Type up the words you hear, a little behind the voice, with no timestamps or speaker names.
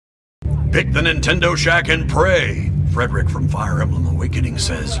Pick the Nintendo Shack and pray. Frederick from Fire Emblem Awakening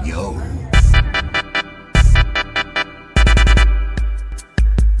says yo.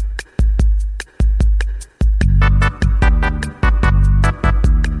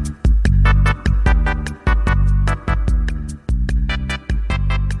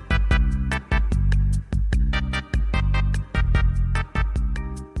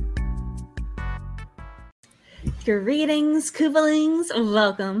 Greetings, Koopalings.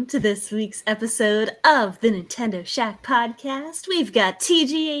 Welcome to this week's episode of the Nintendo Shack podcast. We've got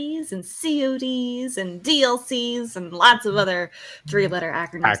TGAs and CODs and DLCs and lots of other three-letter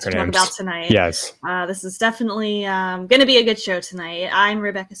acronyms to talk about tonight. Yes. This is definitely going to be a good show tonight. I'm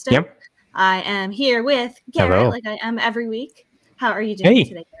Rebecca Stoke. Yep. I am here with Garrett, Hello. like I am every week. How are you doing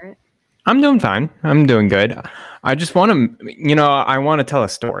today, Garrett? I'm doing fine. I'm doing good. I just want to, I want to tell a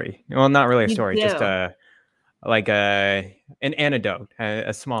story. Well, not really a story, just an anecdote,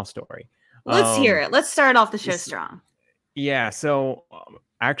 a small story. Let's hear it. Let's start off the show strong. Yeah. So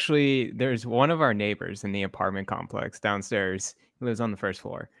actually, there's one of our neighbors in the apartment complex downstairs. He lives on the first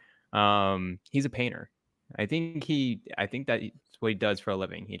floor. He's a painter. I think that's what he does for a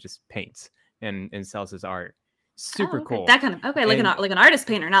living. He just paints and sells his art. Super cool. That kind of like an artist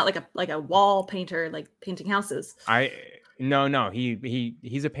painter, not like a wall painter, like painting houses. No.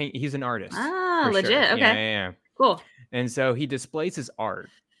 He's an artist. Ah, legit. Sure. Okay. Yeah. Cool. And so he displays his art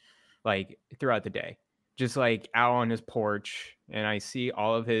like throughout the day, just like out on his porch, and I see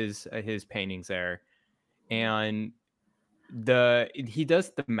all of his paintings there. And he does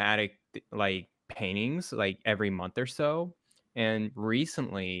thematic like paintings like every month or so. And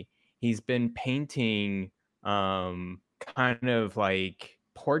recently he's been painting kind of like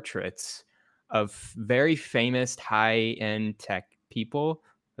portraits of very famous high-end tech people.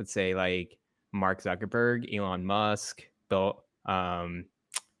 Let's say like Mark Zuckerberg, Elon Musk, Bill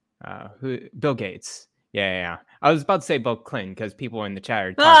Gates. Yeah. I was about to say Bill Clinton because people in the chat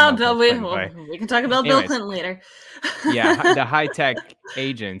are talking about Bill Clinton, we can talk about Bill Clinton later. Yeah, the high tech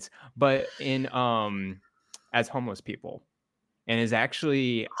agents, but in as homeless people, and is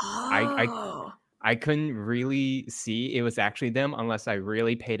actually I couldn't really see it was actually them unless I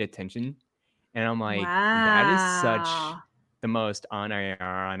really paid attention, and I'm like, That is such the most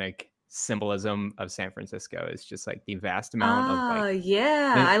unironic symbolism of San Francisco. It's just like the vast amount of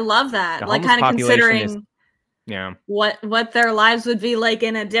I love that. Like kind of considering what their lives would be like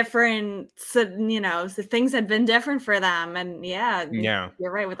in a different, so things had been different for them, and you're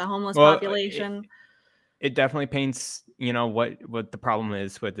right with the homeless population. It definitely paints what the problem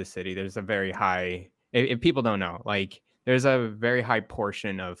is with the city. There's a very high, if people don't know, like there's a very high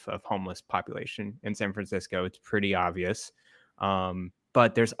portion of homeless population in San Francisco. It's pretty obvious.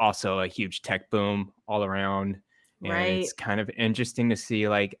 But there's also a huge tech boom all around. And it's kind of interesting to see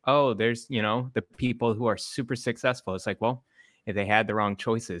like, there's, the people who are super successful. It's like, well, if they had the wrong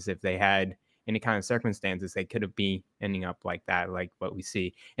choices, if they had any kind of circumstances, they could have been ending up like that, like what we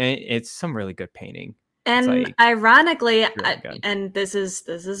see. And it's some really good painting. And ironically, and this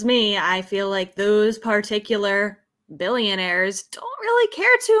is me, I feel like those particular billionaires don't really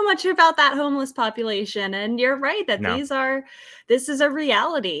care too much about that homeless population. And you're right that this is a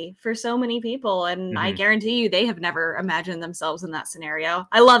reality for so many people. And I guarantee you they have never imagined themselves in that scenario.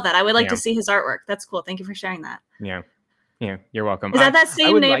 I love that. I would like to see his artwork. That's cool. Thank you for sharing that. Yeah, you're welcome. Is that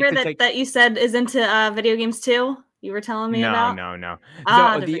same neighbor that you said is into video games too? You were telling me about? No.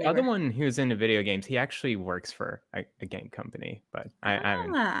 So the other one who's into video games, he actually works for a game company, but I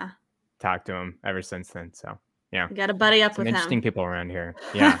haven't talked to him ever since then. So yeah, you got to buddy up with him. Interesting people around here.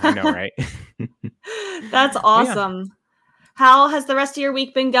 Yeah, I know, right? That's awesome. Yeah. How has the rest of your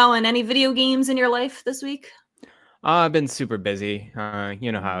week been going? Any video games in your life this week? I've been super busy.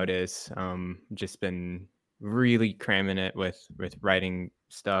 You know how it is. Just been really cramming it with writing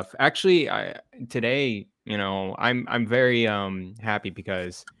stuff. Actually, today, I'm very happy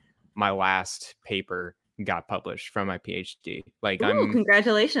because my last paper got published from my PhD.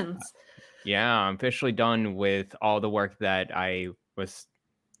 Congratulations. I'm officially done with all the work that I was,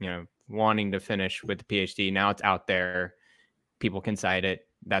 wanting to finish with the PhD. Now it's out there. People can cite it.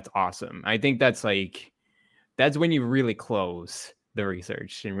 That's awesome. I think that's when you really close the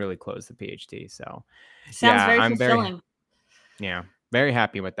research and really close the PhD. So sounds very fulfilling. Very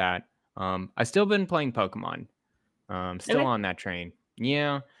happy with that. I still been playing Pokemon. Still on that train.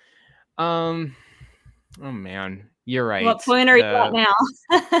 Yeah. Oh man, you're right. What point are you at now?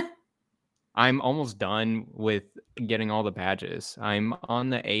 I'm almost done with getting all the badges. I'm on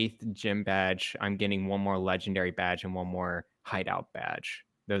the 8th gym badge. I'm getting one more legendary badge and one more hideout badge.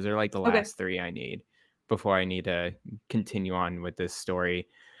 Those are like the last 3 I need before I need to continue on with this story.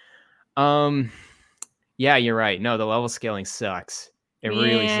 Yeah, you're right. No, the level scaling sucks. It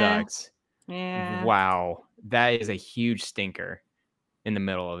really sucks. Yeah. Wow, that is a huge stinker in the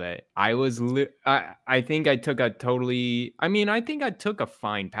middle of it. I think I took I think I took a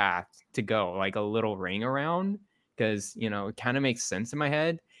fine path to go, like a little ring around, because it kind of makes sense in my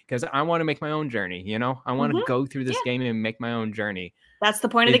head, because I want to make my own journey. I want to go through this game and make my own journey. That's the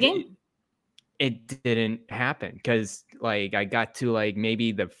point of the game. It didn't happen, because like I got to like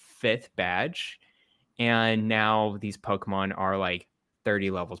maybe the 5th badge, and now these Pokemon are like 30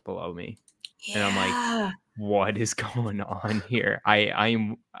 levels below me. Yeah. And I'm like, what is going on here?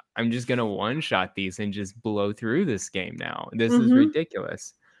 I'm just gonna one-shot these and just blow through this game now. This is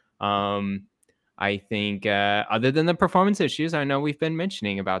ridiculous. I think other than the performance issues, I know we've been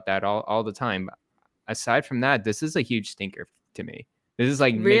mentioning about that all the time. Aside from that, this is a huge stinker to me. This is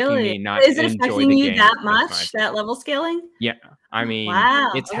like making me not Is it enjoy affecting the you game that as much, that level scaling? Yeah, I mean,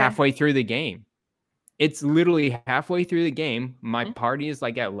 it's okay. halfway through the game. It's literally halfway through the game. My party is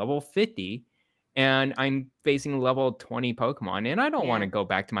like at level 50, and I'm facing level 20 Pokemon, and I don't want to go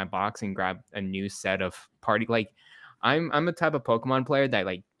back to my box and grab a new set of party. Like, I'm a type of Pokemon player that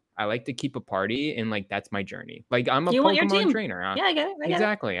like I like to keep a party, and like that's my journey. Like, I'm a Pokemon trainer. Yeah, I get it.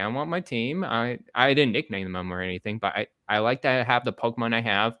 Exactly. I want my team. I didn't nickname them or anything, but I like to have the Pokemon I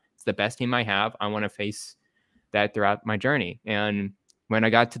have. It's the best team I have. I want to face that throughout my journey. And when I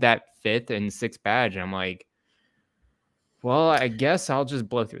got to that 5th and 6th badge, I'm like, well, I guess I'll just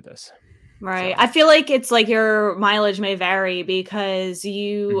blow through this. Right. So. I feel like it's like your mileage may vary, because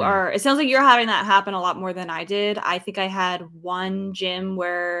you are, it sounds like you're having that happen a lot more than I did. I think I had one gym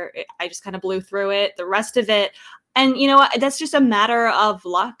where I just kind of blew through it. The rest of it, and you know what, that's just a matter of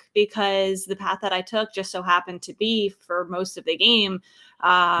luck, because the path that I took just so happened to be, for most of the game,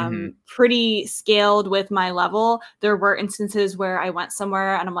 pretty scaled with my level. There were instances where I went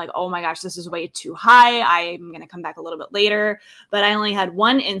somewhere and I'm like, oh my gosh, this is way too high. I'm going to come back a little bit later. But I only had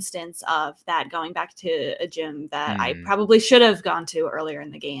one instance of that, going back to a gym that I probably should have gone to earlier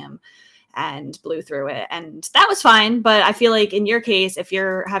in the game, and blew through it. And that was fine. But I feel like in your case, if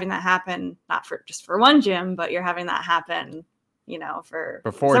you're having that happen, not for just for one gym, but you're having that happen, for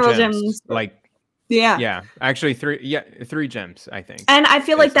 4 several gyms. Like, yeah, actually 3 gyms, I think. And I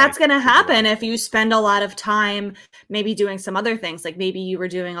feel like that's going to happen if you spend a lot of time maybe doing some other things. Like maybe you were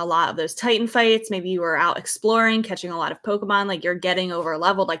doing a lot of those Titan fights, maybe you were out exploring, catching a lot of Pokemon, like you're getting over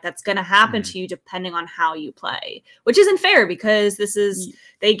leveled. Like that's going to happen to you depending on how you play, which isn't fair, because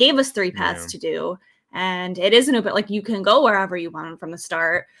they gave us 3 paths to do, and it isn't open. Like you can go wherever you want from the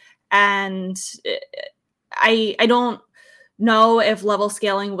start. And I don't know if level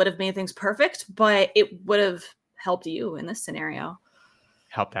scaling would have made things perfect, but it would have helped you in this scenario.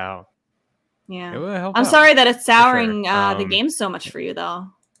 Helped out. Yeah. It would have helped I'm out, sorry that it's souring the game so much for you, though.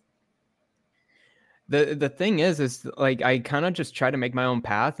 The thing is like I kind of just try to make my own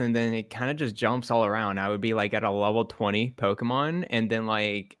path, and then it kind of just jumps all around. I would be like at a level 20 Pokemon, and then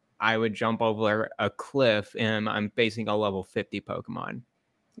like I would jump over a cliff and I'm facing a level 50 Pokemon.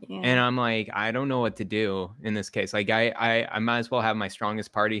 Yeah. And I'm like, I don't know what to do in this case. Like I might as well have my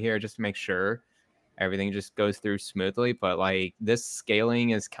strongest party here just to make sure everything just goes through smoothly. But like this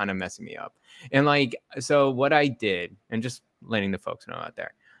scaling is kind of messing me up. And like, so what I did, and just letting the folks know out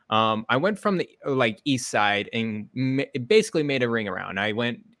there, I went from the like east side and basically made a ring around. I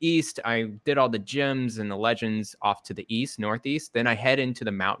went east. I did all the gyms and the legends off to the east, northeast. Then I head into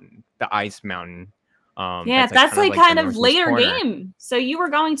the mountain, the ice mountain. That's like kind of later corner. Game. So you were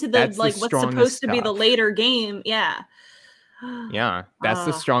going to the what's supposed to be the later game. Yeah. Yeah, that's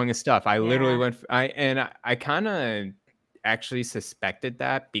the strongest stuff. I literally went. I kind of actually suspected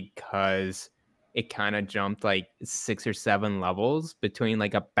that, because it kind of jumped like 6 or 7 levels between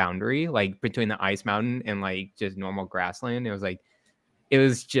like a boundary, like between the ice mountain and like just normal grassland. It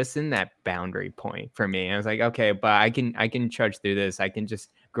was just in that boundary point for me. I was like, okay, but I can trudge through this. I can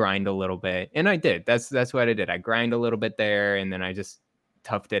just grind a little bit. And I did. That's what I did. I grind a little bit there, and then I just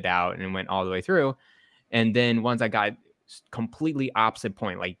toughed it out and went all the way through. And then once I got completely opposite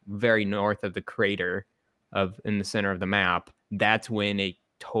point, like very north of the crater in the center of the map, that's when it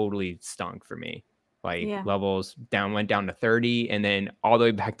totally stunk for me. Like levels went down to 30, and then all the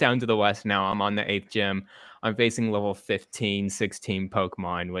way back down to the west. Now I'm on the 8th gym. I'm facing level 15, 16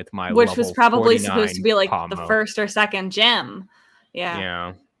 Pokemon with my which was probably supposed to be like Pamo. The first or second gym.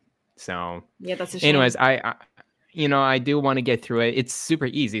 Yeah. So that's a shame. Anyways, I do want to get through it. It's super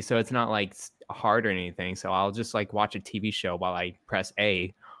easy, so it's not like hard or anything. So I'll just like watch a TV show while I press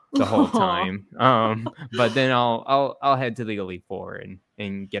A the whole time. But then I'll head to the Elite Four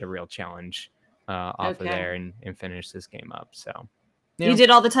and get a real challenge off of there and finish this game up. So You did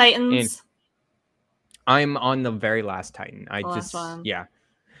all the Titans? And I'm on the very last Titan. Last one. Yeah.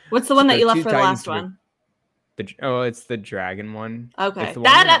 What's the one that you left for the last one? It's the dragon one. Okay.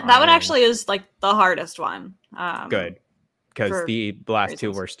 That one actually is like the hardest one. Good. Because the last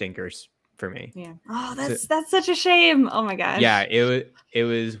two were stinkers for me. Yeah. Oh, that's such a shame. Oh my gosh. Yeah, it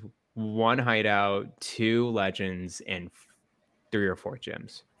was 1 hideout, 2 legends, and 3 or 4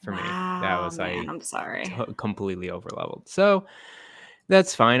 gems for me. That was I'm sorry. Completely overleveled. So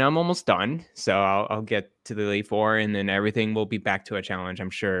that's fine. I'm almost done. So I'll get to the Elite Four, and then everything will be back to a challenge. I'm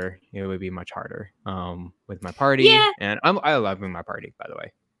sure it would be much harder with my party. Yeah. And I love my party, by the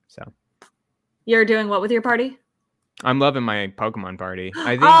way. So you're doing what with your party? I'm loving my Pokemon party.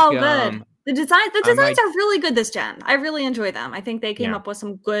 I think. Oh, good. The designs are really good this gen. I really enjoy them. I think they came up with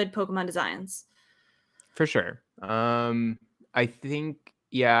some good Pokemon designs. For sure. I think,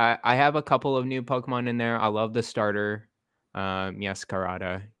 I have a couple of new Pokemon in there. I love the starter. Yes,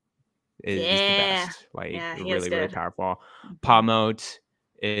 Karada is the best. Like, really, really powerful. Palmote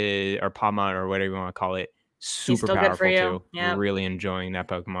or Palmot or whatever you want to call it. Super powerful too. Yep. Really enjoying that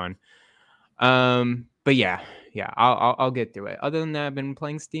Pokemon. But I'll get through it. Other than that, I've been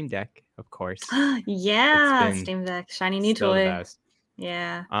playing Steam Deck, of course. Steam Deck, shiny new toy. The best.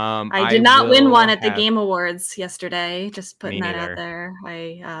 Yeah. I did not win one at the Game Awards yesterday. Just putting that out there.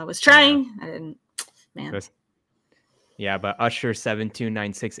 I was trying. I didn't. Man. But Usher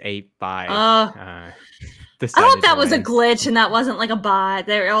 729685. I hope that was a glitch and that wasn't like a bot.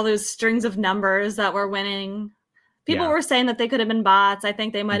 There were all those strings of numbers that were winning. People were saying that they could have been bots. I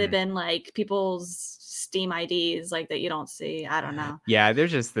think they might have been like people's Steam IDs, like that you don't see. I don't know. Yeah,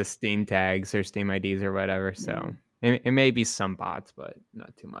 there's just the Steam tags or Steam IDs or whatever. So it may be some bots, but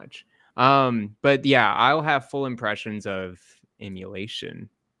not too much. But I'll have full impressions of emulation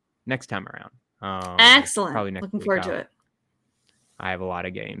next time around. Excellent. Probably next Looking week forward to it. I have a lot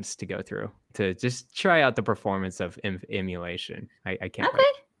of games to go through to just try out the performance of emulation. I can't wait.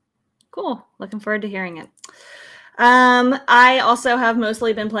 Cool. Looking forward to hearing it. I also have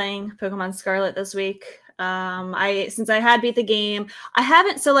mostly been playing Pokemon Scarlet this week. Since I had beat the game, I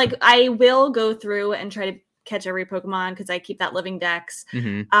haven't. So like, I will go through and try to catch every Pokemon because I keep that living dex.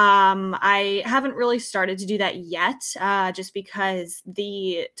 I haven't really started to do that yet, just because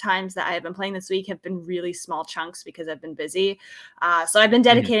the times that I have been playing this week have been really small chunks because I've been busy. So I've been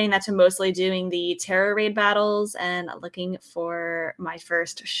dedicating that to mostly doing the Terra Raid battles and looking for my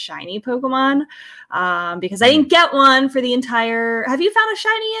first shiny Pokemon, because I didn't get one for the entire. Have you found a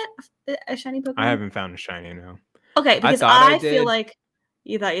shiny yet? A shiny Pokemon? I haven't found a shiny, no. Okay, because I feel like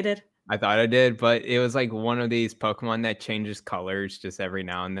you thought you did. I thought I did, but it was like one of these Pokemon that changes colors just every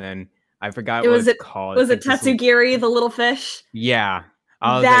now and then. I forgot what it's called. Was it Tatsugiri, the little fish? Yeah.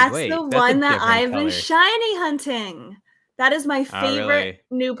 That's the one that I've been shiny hunting. That is my favorite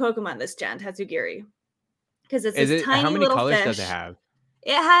new Pokemon this gen, Tatsugiri. Because it's this tiny little fish. How many colors does it have?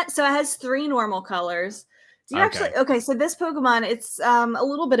 It has 3 normal colors. Do you actually so this Pokemon, it's a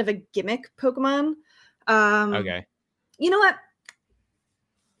little bit of a gimmick Pokemon. You know what?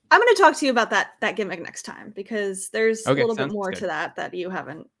 I'm going to talk to you about that gimmick next time because there's a little bit more to that you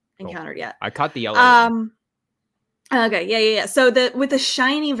haven't encountered yet. I caught the yellow one. Okay, yeah. So with the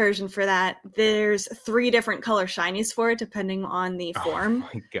shiny version for that, there's 3 different color shinies for it depending on the form. Oh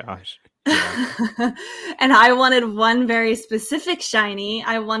my gosh. Yeah. And I wanted one very specific shiny.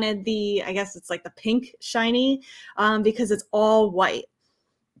 I wanted I guess it's like the pink shiny, because it's all white.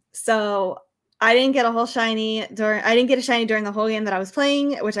 So I didn't get a shiny during the whole game that I was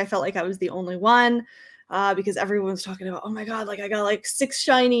playing, which I felt like I was the only one, because everyone was talking about, oh my god, like I got like 6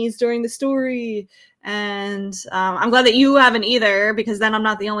 shinies during the story, and I'm glad that you haven't either, because then I'm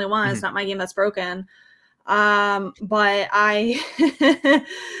not the only one. It's not my game that's broken. But I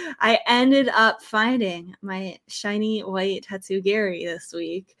I ended up finding my shiny white Tatsugiri this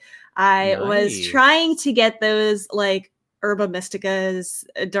week. I was trying to get those like Herba Mysticas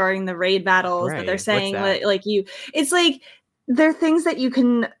during the raid battles that they're saying it's like they're things that you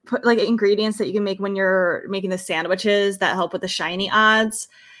can put, like ingredients that you can make when you're making the sandwiches that help with the shiny odds.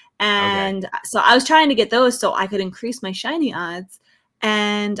 And so I was trying to get those so I could increase my shiny odds,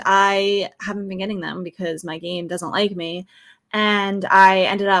 and I haven't been getting them because my game doesn't like me. And I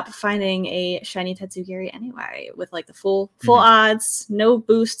ended up finding a shiny Tatsugiri anyway with like the full odds, no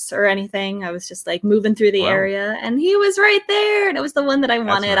boosts or anything. I was just like moving through the area and he was right there. And it was the one that I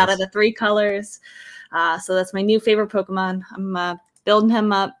wanted out of the 3 colors. So that's my new favorite Pokemon. I'm building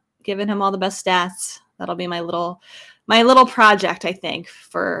him up, giving him all the best stats. That'll be my little project, I think,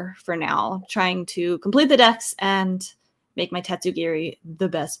 for now. Trying to complete the decks and make my Tatsugiri the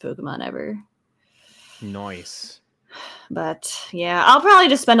best Pokemon ever. Nice. But yeah, I'll probably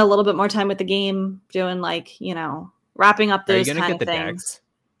just spend a little bit more time with the game doing wrapping up those kind of things. Dex?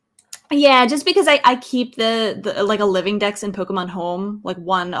 Yeah, just because I keep the like a living dex in Pokemon Home, like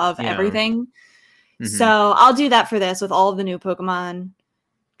one of everything. Mm-hmm. So I'll do that for this with all of the new Pokemon,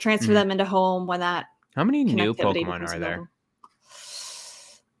 transfer them into Home when that. How many new Pokemon are there?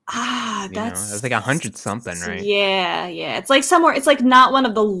 That's like 100 something, right? Yeah. It's like somewhere. It's like not one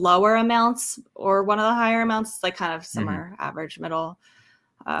of the lower amounts or one of the higher amounts. It's like kind of somewhere average middle.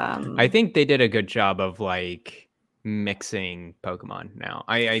 I think they did a good job of like mixing Pokemon now.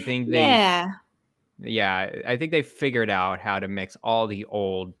 I think they I think they figured out how to mix all the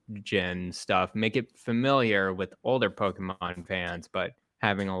old gen stuff, make it familiar with older Pokemon fans, but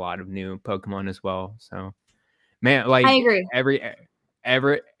having a lot of new Pokemon as well. So, man, like I agree.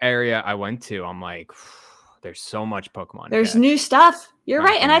 Every area I went to, I'm like, there's so much Pokemon. There's new stuff. You're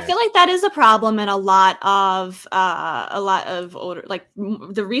right, and I feel like that is a problem in a lot of older, like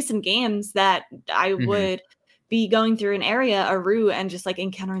the recent games that I would be going through an area, a route, and just like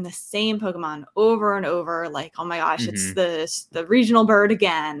encountering the same Pokemon over and over. Like, oh my gosh, it's the regional bird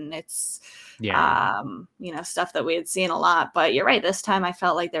again. It's stuff that we had seen a lot. But you're right. This time I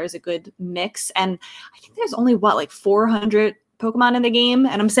felt like there was a good mix, and I think there's only 400 Pokemon in the game,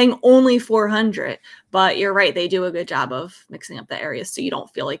 and I'm saying only 400, but you're right, they do a good job of mixing up the areas so you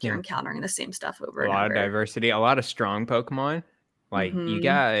don't feel like you're encountering the same stuff over and over. A lot of diversity, a lot of strong Pokemon. Like you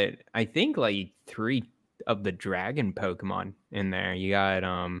got, I think, like 3 of the dragon Pokemon in there. You got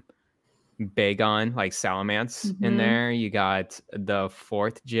Bagon, like Salamence in there. You got the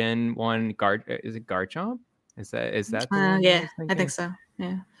 4th gen one, is it Garchomp? Is that the one? Yeah, I think so.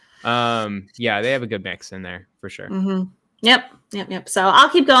 Yeah. They have a good mix in there for sure. Yep. So I'll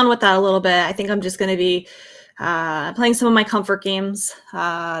keep going with that a little bit. I think I'm just going to be playing some of my comfort games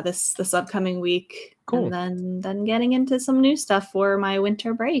this upcoming week. Cool. And then getting into some new stuff for my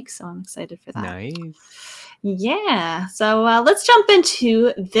winter break. So I'm excited for that. Nice. Yeah. So let's jump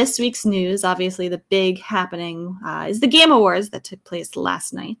into this week's news. Obviously, the big happening is the Game Awards that took place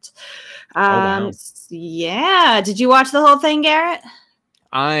last night. Wow. Yeah. Did you watch the whole thing, Garrett?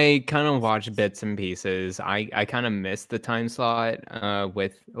 I kind of watched bits and pieces. I kind of missed the time slot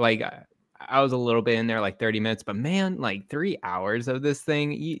with like I was a little bit in there like 30 minutes, but man, like 3 hours of this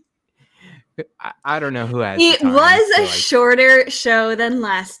thing, I don't know who has it was a shorter show than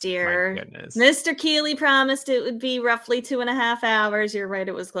last year. My goodness. Mr. Keeley promised it would be roughly 2.5 hours. You're right,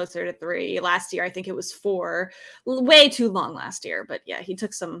 it was closer to 3. Last year I think it was 4. Way too long last year, but yeah, he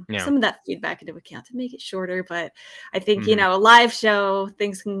took some of that feedback into account to make it shorter. But I think a live show,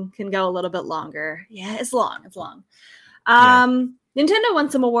 things can go a little bit longer. Yeah, it's long. Nintendo won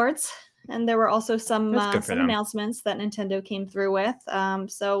some awards. And there were also some announcements that Nintendo came through with.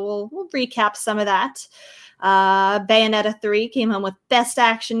 So we'll recap some of that. Bayonetta 3 came home with Best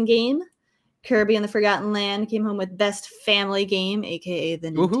Action Game. Kirby and the Forgotten Land came home with Best Family Game, aka the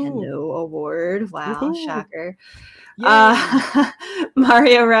Nintendo Award. Wow, shocker.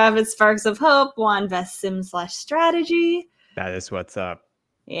 Mario Rabbids Sparks of Hope won Best Sim/Strategy. That is what's up.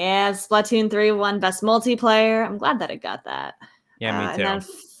 Yeah, Splatoon 3 won Best Multiplayer. I'm glad that it got that. Yeah, me too. And then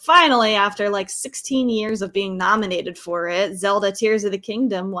finally, after like 16 years of being nominated for it, Zelda Tears of the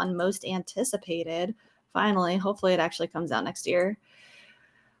Kingdom won Most Anticipated. Finally, hopefully it actually comes out next year.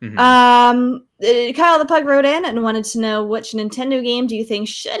 Kyle the Pug wrote in and wanted to know which Nintendo game do you think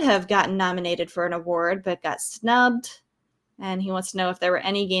should have gotten nominated for an award but got snubbed? And he wants to know if there were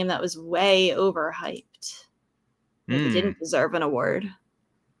any game that was way overhyped. It didn't deserve an award.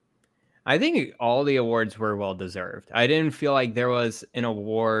 I think all the awards were well deserved. I didn't feel like there was an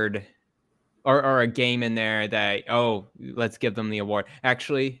award or a game in there that, let's give them the award.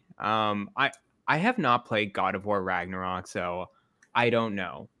 Actually, I have not played God of War Ragnarok, so I don't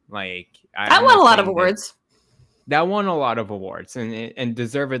know. Like that won a lot of awards. That won a lot of awards, and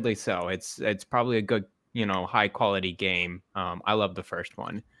deservedly so. It's probably a good, high quality game. I love the first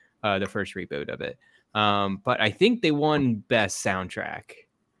one, the first reboot of it. But I think they won Best Soundtrack.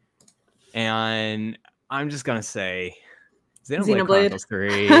 And I'm just going to say Xenoblade Chronicles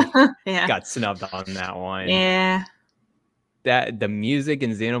 3 got snubbed on that one. Yeah. That the music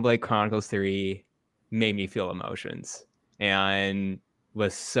in Xenoblade Chronicles 3 made me feel emotions and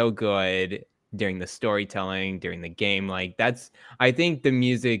was so good during the storytelling, during the game. Like I think the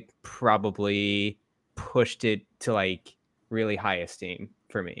music probably pushed it to like really high esteem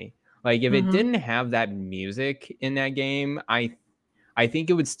for me. Like if it didn't have that music in that game, I think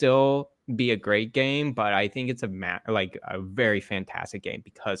it would still be a great game, but I think it's a very fantastic game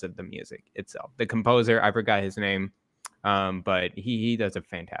because of the music itself. The composer, I forgot his name, but he does a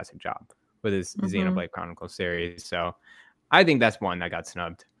fantastic job with his Xenoblade Chronicles series. So I think that's one that got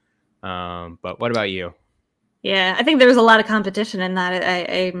snubbed. But what about you? Yeah, I think there was a lot of competition in that.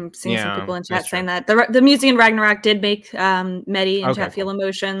 I'm seeing some people in chat saying that the music in Ragnarok did make Medi in chat feel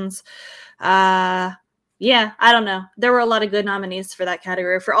emotions. Yeah, I don't know. There were a lot of good nominees for that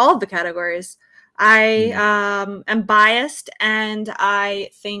category, for all of the categories. I am biased, and I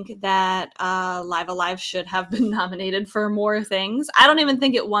think that Live Alive should have been nominated for more things. I don't even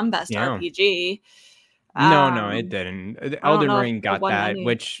think it won Best RPG. No, it didn't. Elden Ring got that,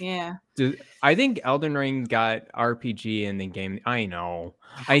 which I think Elden Ring got RPG in the game. I know.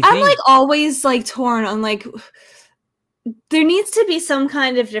 I'm like always like torn on like there needs to be some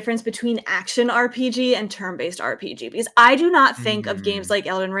kind of difference between action RPG and turn-based RPG, because I do not think of games like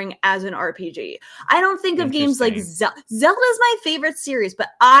Elden Ring as an RPG. I don't think of games like Zelda. Zelda is my favorite series, but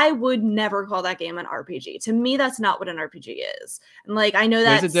I would never call that game an RPG. To me, that's not what an RPG is. And like, I know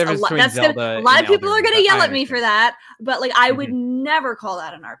that's a lot of people are going to yell at me for that, but like, I would never call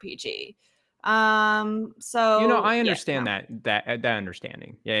that an RPG. So I understand that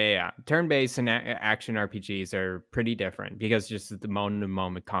understanding. Yeah. Turn-based and action RPGs are pretty different because just the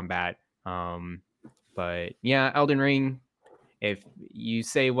moment-to-moment combat. But yeah, Elden Ring, if you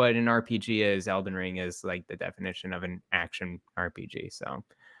say what an RPG is, Elden Ring is like the definition of an action RPG. So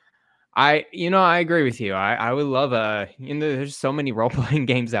I agree with you. I would love there's so many role-playing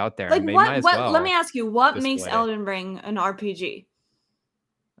games out there. Like let me ask you, what makes Elden Ring an RPG?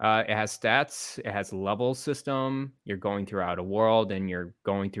 It has stats. It has a level system. You're going throughout a world, and you're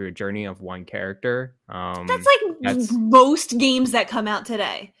going through a journey of one character. That's most games that come out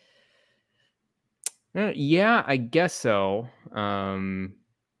today. Yeah, I guess so. I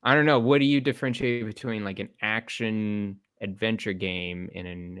don't know. What do you differentiate between like an action adventure game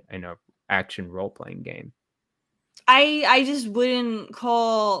and an action role playing game? I just wouldn't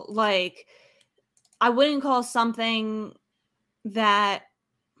call something that.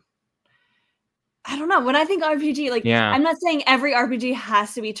 I don't know. When I think RPG, I'm not saying every RPG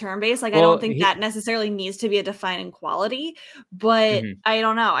has to be turn-based. Like, I don't think that necessarily needs to be a defining quality, but I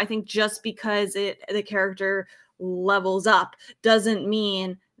don't know. I think just because the character levels up doesn't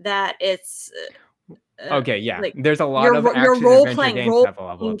mean that it's okay. Yeah, there's a lot of action your role-playing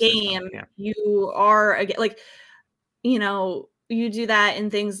game. Yeah. You are you do that in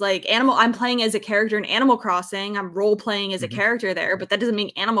things like I'm playing as a character in Animal Crossing. I'm role playing as a character there, but that doesn't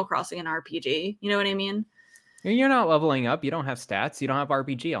make Animal Crossing an RPG. You know what I mean? You're not leveling up. You don't have stats. You don't have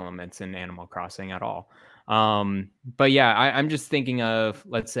RPG elements in Animal Crossing at all. But yeah, I'm just thinking of,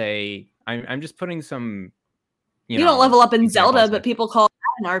 let's say, I'm just putting some. You don't level up in Zelda, but people call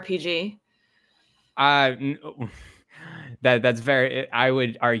that an RPG. That's very. I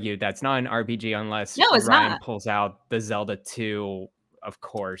would argue that's not an RPG unless Ryan pulls out the Zelda 2, of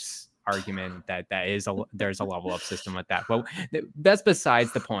course, argument that there's a level up system with that. But that's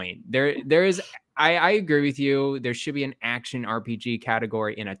besides the point. There is. I agree with you. There should be an action RPG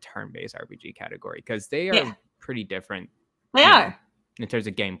category and a turn-based RPG category because they are pretty different. They are in terms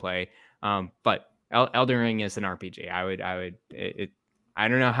of gameplay. But Elden Ring is an RPG. I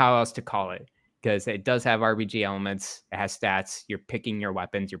don't know how else to call it. Because it does have RPG elements. It has stats. You're picking your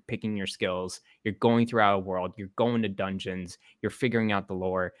weapons. You're picking your skills. You're going throughout a world. You're going to dungeons. You're figuring out the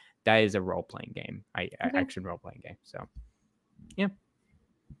lore. That is a role-playing game. Action role-playing game. So, yeah.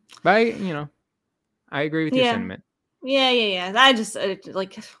 But, I agree with your sentiment. Yeah. I just,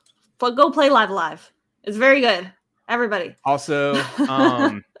 go play Live Alive. It's very good. Everybody. Also,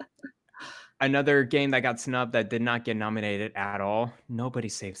 another game that got snubbed that did not get nominated at all. Nobody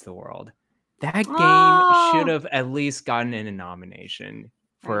Saves the World. That game should have at least gotten in a nomination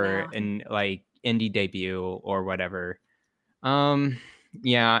for an indie debut or whatever.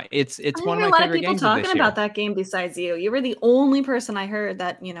 Yeah, it's one of my favorite games. A lot of people talking about that game besides you. You were the only person I heard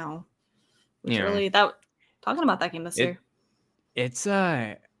that really talking about that game this year. It's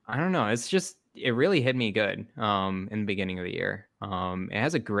I don't know. It's just it really hit me good in the beginning of the year. It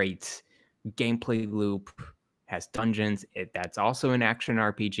has a great gameplay loop. Has dungeons. That's also an action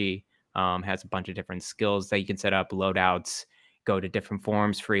RPG. Has a bunch of different skills that you can set up, loadouts, go to different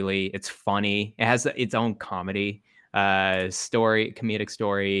forms freely. It's funny. It has its own comedy comedic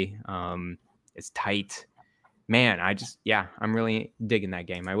story. It's tight. Man, I'm really digging that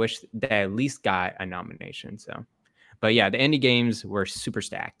game. I wish they at least got a nomination. So, but yeah, the indie games were super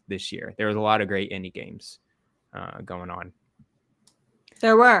stacked this year. There was a lot of great indie games going on.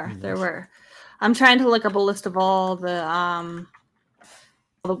 There were. I'm trying to look up a list of all the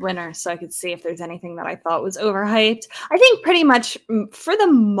winners so I could see if there's anything that I thought was overhyped. I think pretty much for the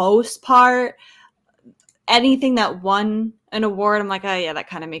most part, anything that won an award, I'm like, oh yeah, that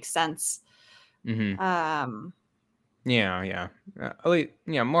kind of makes sense. Yeah.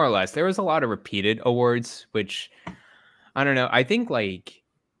 More or less. There was a lot of repeated awards, which I don't know. I think like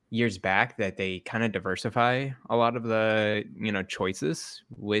years back that they kind of diversify a lot of the choices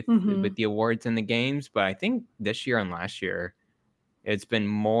with the awards and the games, but I think this year and last year it's been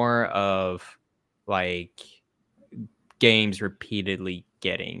more of like games repeatedly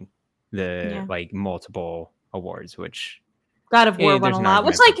getting the like multiple awards, which God of War won there's a an lot,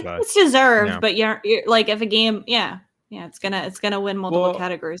 which argument like for both. it's deserved, No. but you're like if a game, it's gonna win multiple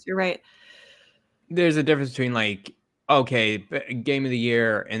categories. You're right. There's a difference between like, okay, game of the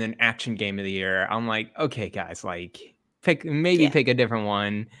year and then action game of the year. I'm like, okay, guys, like pick a different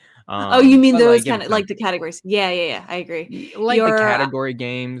one. Oh, you mean but, those like, kind of like the categories? Yeah. I agree. Like the category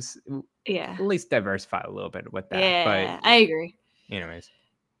games, at least diversify a little bit with that. Yeah, but I agree. Anyways,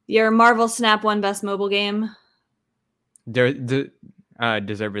 your Marvel Snap won Best Mobile Game.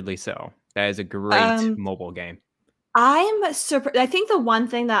 Deservedly so. That is a great mobile game. I'm surprised. I think the one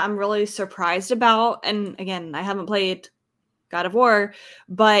thing that I'm really surprised about, and again, I haven't played God of War,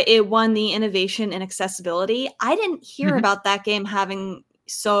 but it won the innovation and accessibility. I didn't hear about that game having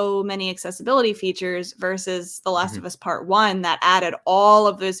so many accessibility features versus The Last of Us Part 1 that added all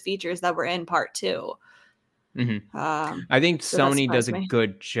of those features that were in Part 2. I think Sony does a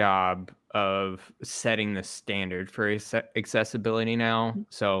good job of setting the standard for accessibility now.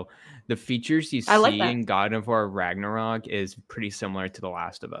 So the features you see in God of War Ragnarok is pretty similar to The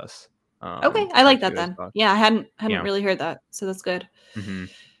Last of Us. Okay, I like that then. Well. Yeah, I hadn't really heard that, so that's good.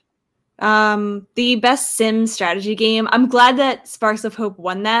 The best sim strategy game. I'm glad that Sparks of Hope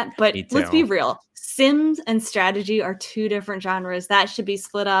won that, but let's be real. Sims and strategy are two different genres. That should be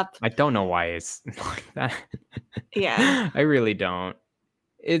split up. I don't know why it's like that. Yeah. I really don't.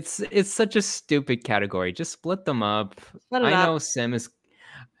 It's such a stupid category. Just split them up. I know Sim is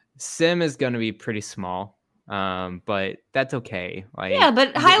going to be pretty small. But that's okay. Like, yeah,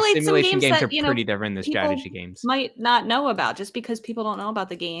 but highlight simulation some games that, are pretty different than strategy games. Might not know about just because people don't know about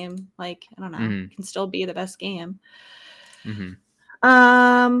the game. Like, I don't know, it can still be the best game.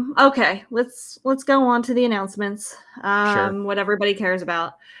 Okay, let's go on to the announcements. Sure. What everybody cares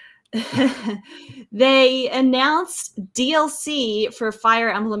about. They announced DLC for Fire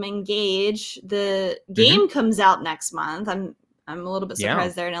Emblem Engage. The game comes out next month. I'm a little bit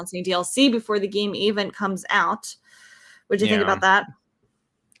surprised they're announcing DLC before the game even comes out. What do you think about that?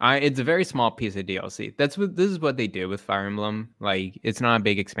 It's a very small piece of DLC. This is what they do with Fire Emblem. Like, it's not a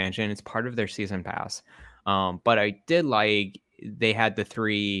big expansion. It's part of their season pass. But I did like they had the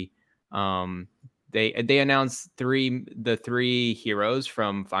three. They announced the three heroes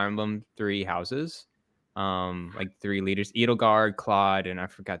from Fire Emblem Three Houses. Like three leaders: Edelgard, Claude, and I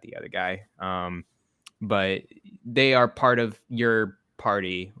forgot the other guy. But they are part of your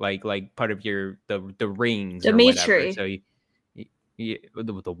party, like part of your the rings Dimitri. Or whatever.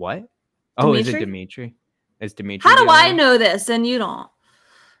 So the what? Oh, is it Dimitri? Is Dimitri? How do I know this and you don't?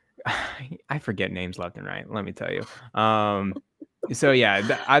 I forget names left and right. Let me tell you. So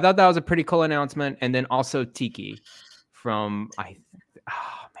yeah, I thought that was a pretty cool announcement, and then also Tiki from I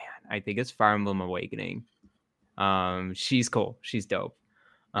think it's Fire Emblem Awakening. She's cool. She's dope.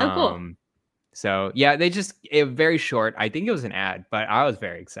 Cool. So yeah, very short. I think it was an ad, but I was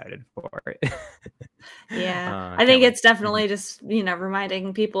very excited for it. Yeah, I think it's definitely just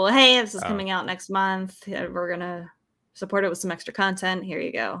reminding people, hey, this is coming out next month. We're gonna support it with some extra content. Here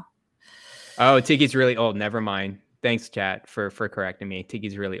you go. Oh, Tiki's really old. Never mind. Thanks, chat, for correcting me.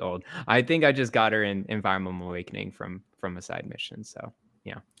 Tiki's really old. I think I just got her in Fire Emblem Awakening from a side mission. So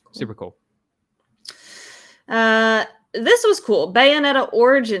yeah, cool. Super cool. This was cool. Bayonetta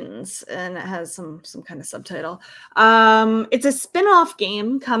Origins, and it has some kind of subtitle. It's a spin-off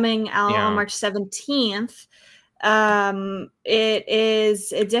game coming out on March 17th. It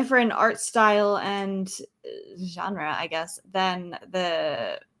is a different art style and genre, I guess, than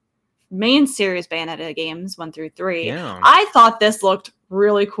the main series Bayonetta games 1 through 3. Yeah. I thought this looked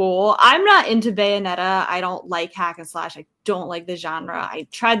really cool. I'm not into Bayonetta. I don't like hack and slash. I don't like the genre. I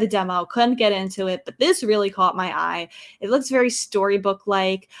tried the demo, couldn't get into it, but this really caught my eye. It looks very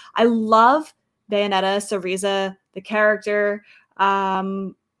storybook-like. I love Bayonetta, Cereza, the character.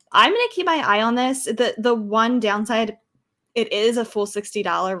 I'm going to keep my eye on this. The one downside, it is a full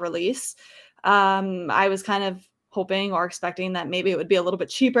 $60 release. I was kind of hoping or expecting that maybe it would be a little bit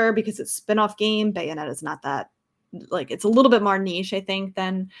cheaper because it's a spin-off game. Bayonetta is not that, like, it's a little bit more niche, I think,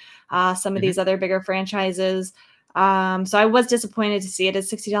 than some of these other bigger franchises. So I was disappointed to see it at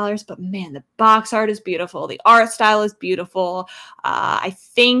 $60, but man, the box art is beautiful. The art style is beautiful. I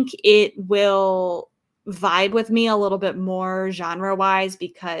think it will vibe with me a little bit more genre-wise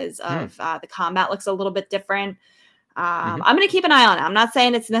because of the combat looks a little bit different. I'm going to keep an eye on it. I'm not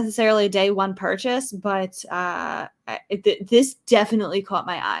saying it's necessarily a day one purchase, but this definitely caught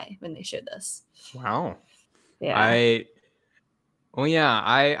my eye when they showed this. Wow. Yeah. I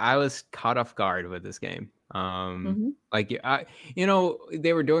was caught off guard with this game. Like,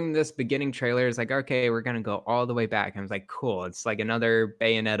 they were doing this beginning trailer. It's like, okay, we're going to go all the way back. And I was like, cool. It's like another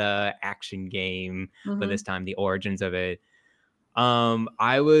Bayonetta action game, but this time the origins of it.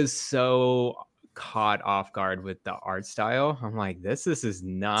 I was so caught off guard with the art style. I'm like, this is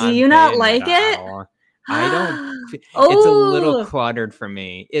not. Do you not like it? I don't. It's a little cluttered for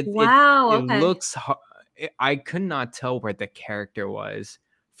me. It looks. I could not tell where the character was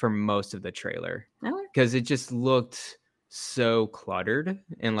for most of the trailer because it just looked so cluttered,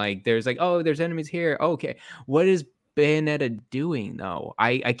 and like there's like, oh, there's enemies here. Okay, what is Bayonetta doing though?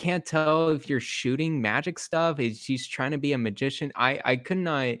 I can't tell if you're shooting magic stuff. She's trying to be a magician. I could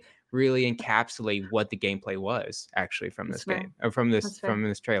not really encapsulate what the gameplay was actually from this game or from this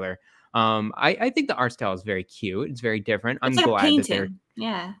trailer. I think the art style is very cute. It's very different. I'm glad that they're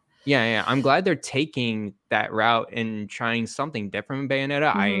yeah. I'm glad they're taking that route and trying something different in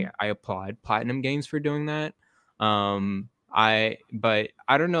Bayonetta. I applaud Platinum Games for doing that. But I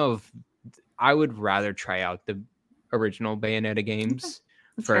don't know if I would rather try out the original Bayonetta games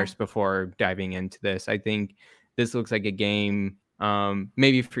first before diving into this. I think this looks like a game,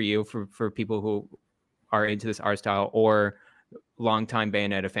 maybe for you, for people who are into this art style or longtime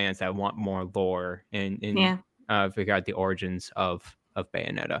Bayonetta fans that want more lore and figure out the origins of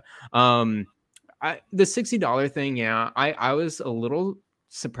Bayonetta. The $60 thing, I was a little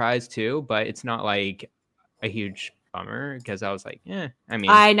surprised too, but it's not like a huge bummer because I was like, I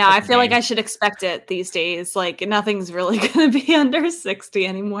know. I feel like I should expect it these days. Like nothing's really going to be under 60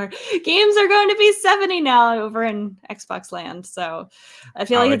 anymore. Games are going to be 70 now over in Xbox land. So I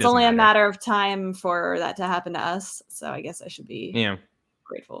feel like it's only a matter of time for that to happen to us. So I guess I should be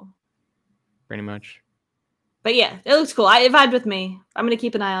grateful. Pretty much. But yeah, it looks cool. It vibed with me. I'm going to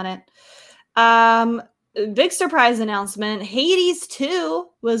keep an eye on it. Big surprise announcement. Hades 2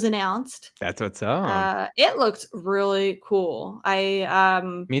 was announced. That's what's up. It looked really cool.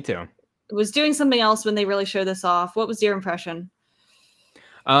 Me too. Was doing something else when they really showed this off. What was your impression?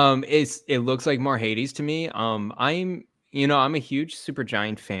 It looks like more Hades to me. I'm a huge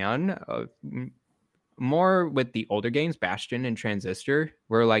Supergiant fan. More with the older games, Bastion and Transistor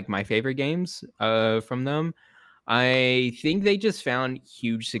were like my favorite games from them. I think they just found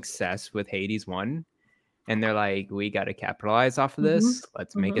huge success with Hades 1. And they're like, we got to capitalize off of this.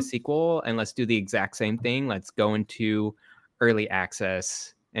 Let's make a sequel and let's do the exact same thing. Let's go into early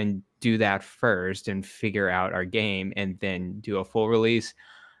access and do that first and figure out our game and then do a full release.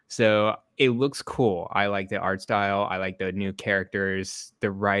 So it looks cool. I like the art style. I like the new characters. The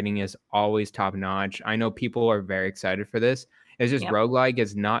writing is always top notch. I know people are very excited for this. It's just roguelike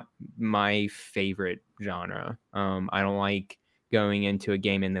is not my favorite genre. I don't like going into a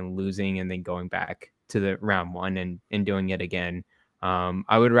game and then losing and then going back to the round one and doing it again.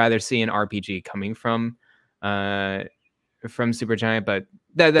 I would rather see an RPG coming from Supergiant, but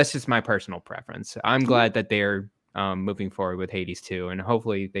that's just my personal preference. I'm glad that they're moving forward with Hades 2, and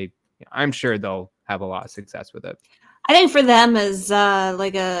hopefully I'm sure they'll have a lot of success with it. I think for them as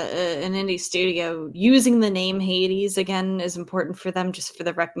like an indie studio, using the name Hades again is important for them, just for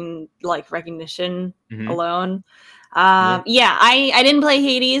the recognition alone. I didn't play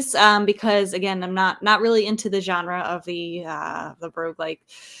Hades because again I'm not really into the genre of the roguelike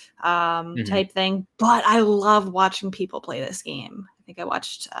type thing, but I love watching people play this game. I think I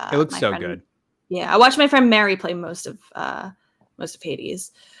watched it looks so good. Yeah, I watched my friend Mary play most of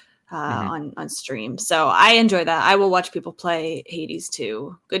Hades on stream, so I enjoy that. I will watch people play Hades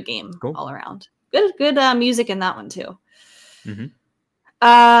 2. Good game all around. Good music in that one too.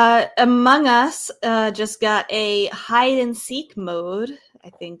 Among Us just got a hide and seek mode. I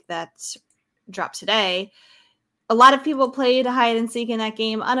think that dropped today. A lot of people played hide and seek in that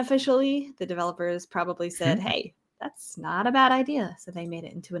game unofficially. The developers probably said, hey, that's not a bad idea. So they made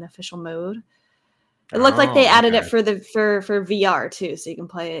it into an official mode. It looked like they added it for VR too. So you can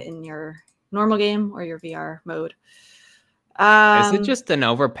play it in your normal game or your VR mode. Is it just an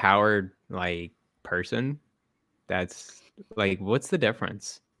overpowered person? That's what's the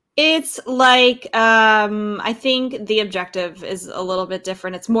difference? It's like I think the objective is a little bit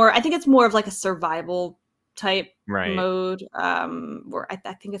different. I think it's more of like a survival type mode. Where I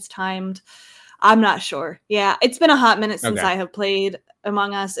think it's timed. I'm not sure. Yeah, it's been a hot minute since I have played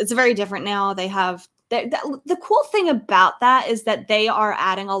Among Us. It's very different now. They have the cool thing about that is that they are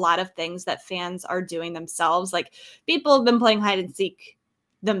adding a lot of things that fans are doing themselves. Like, people have been playing hide and seek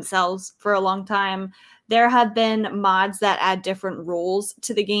themselves for a long time. There have been mods that add different rules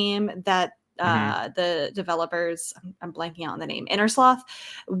to the game that the developers, I'm blanking out on the name, Innersloth,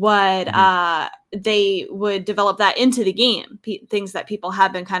 would they would develop that into the game. Things that people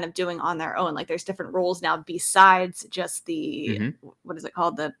have been kind of doing on their own. Like, there's different rules now besides just the what is it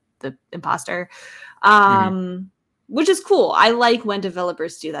called, the imposter, which is cool. I like when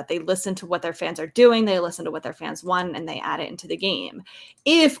developers do that. They listen to what their fans are doing, they listen to what their fans want, and they add it into the game.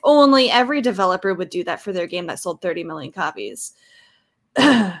 If only every developer would do that for their game that sold 30 million copies.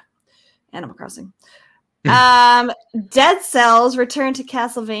 Animal Crossing. Dead Cells return to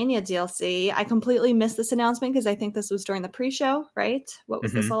Castlevania DLC. I completely missed this announcement because I think this was during the pre-show, right? What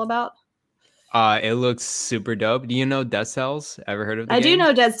was this all about? It looks super dope. Do you know Dead Cells? Ever heard of the game? I do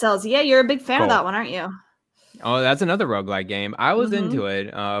know Dead Cells. Yeah, you're a big fan of that one, aren't you? Oh, that's another roguelike game. I was into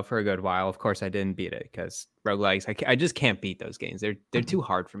it for a good while. Of course, I didn't beat it because roguelikes, I just can't beat those games. They're too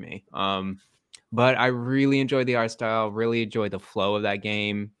hard for me. But I really enjoyed the art style, really enjoyed the flow of that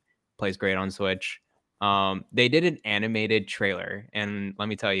game. Plays great on Switch. They did an animated trailer, and let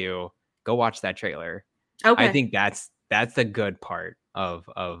me tell you, go watch that trailer. Okay. I think that's the good part of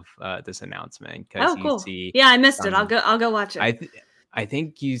this announcement, because you see. Yeah, I missed it. I'll go watch it. I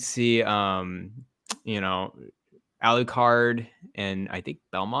think you see Alucard and I think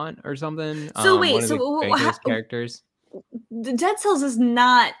Belmont or something. So wait, one of the characters. Dead Cells is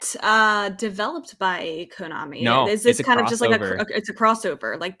not developed by Konami. No, is this kind of just like it's a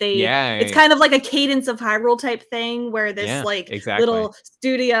crossover? Like it's kind of like a Cadence of Hyrule type thing where this little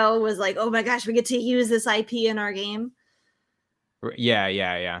studio was like, oh my gosh, we get to use this IP in our game.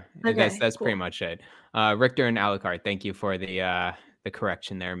 Yeah. Okay, that's cool. Pretty much it. Richter and Alucard, thank you for the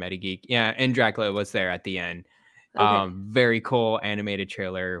correction there, Metageek. Yeah, and Dracula was there at the end. Okay. Very cool animated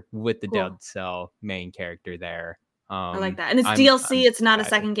trailer with the Dead Cell main character there. I like that. And it's DLC, it's not a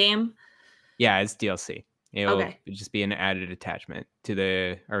second game? Yeah, it's DLC. It'll just be an added attachment to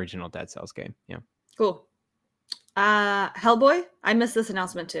the original Dead Cells game. Yeah. Cool. Hellboy? I missed this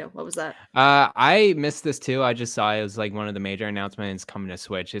announcement too. What was that? I missed this too. I just saw it was like one of the major announcements coming to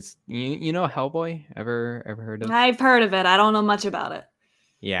Switch. It's you know Hellboy? Ever heard of? I've heard of it. I don't know much about it.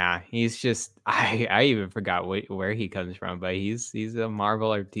 Yeah, he's just I even forgot where he comes from, but he's a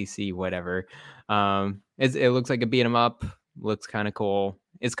Marvel or DC, whatever. It looks like a beat 'em up. Looks kind of cool.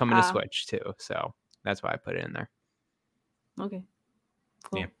 It's coming to Switch too, so that's why I put it in there. Okay,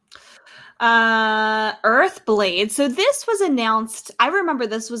 cool. Yeah. Earthblade. So this was announced. I remember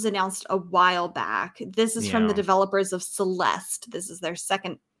this was announced a while back. This is from the developers of Celeste. This is their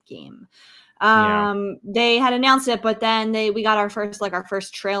second game. They had announced it, but then we got our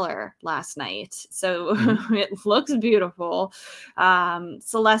first trailer last night. So it looks beautiful.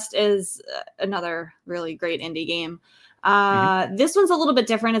 Celeste is another really great indie game. This one's a little bit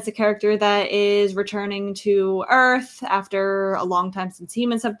different. It's a character that is returning to Earth after a long time since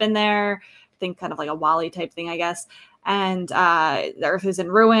humans have been there. I think kind of like a Wall-E type thing, I guess. And the Earth is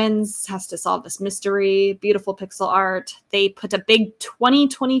in ruins, has to solve this mystery. Beautiful pixel art. They put a big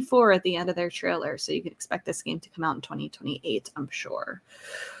 2024 at the end of their trailer, so you can expect this game to come out in 2028, I'm sure.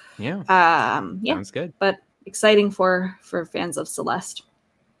 Yeah. Sounds good. But exciting for fans of Celeste.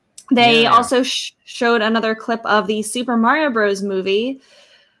 They also showed another clip of the Super Mario Bros. Movie.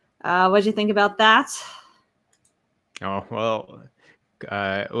 What'd you think about that? Oh, well...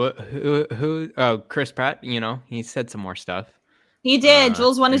 Chris Pratt, he said some more stuff. He did.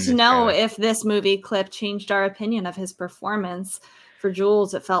 Jules wanted to know if this movie clip changed our opinion of his performance. For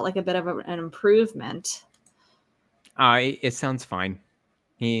Jules, it felt like a bit of an improvement. It sounds fine.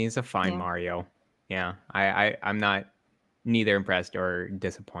 He's a fine Mario. Yeah, I'm not neither impressed or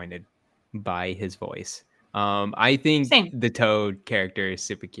disappointed by his voice. I think the Toad character is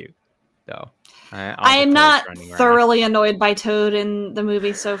super cute, though. I am not thoroughly annoyed by Toad in the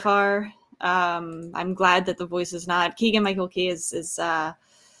movie so far. I'm glad that the voice is not. Keegan-Michael Key is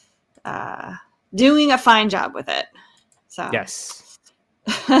doing a fine job with it. So yes,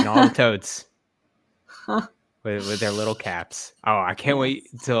 and all the Toads with their little caps. Oh, I can't wait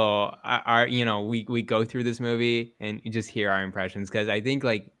till we go through this movie and you just hear our impressions, because I think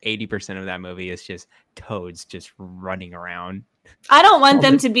like 80% of that movie is just Toads just running around. I don't want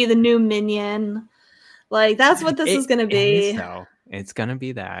them to be the new Minion. Like, that's what this is going to be. It's going to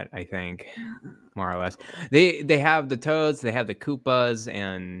be that, I think, more or less. They have the Toads, they have the Koopas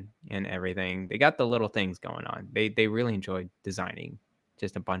and everything. They got the little things going on. They really enjoyed designing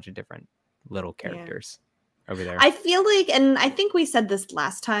just a bunch of different little characters. over there. I feel like, and I think we said this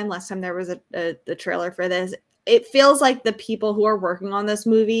last time there was the trailer for this. It feels like the people who are working on this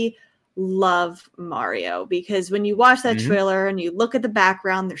movie love Mario, because when you watch that trailer and you look at the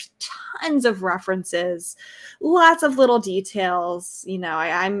background, there's tons of references, lots of little details. You know,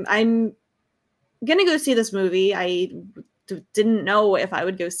 I'm gonna go see this movie. I didn't know if I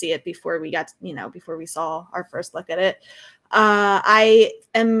would go see it before we saw our first look at it. I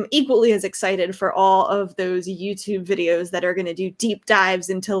am equally as excited for all of those YouTube videos that are going to do deep dives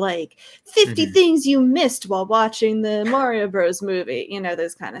into like 50 things you missed while watching the Mario Bros movie, you know,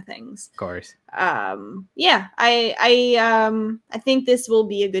 those kind of things. Of course. Yeah, I think this will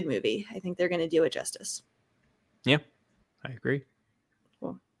be a good movie. I think they're going to do it justice. Yeah, I agree.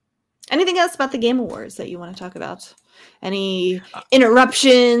 Cool. Anything else about the Game Awards that you want to talk about? Any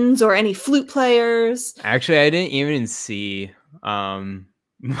interruptions or any flute players? Actually, I didn't even see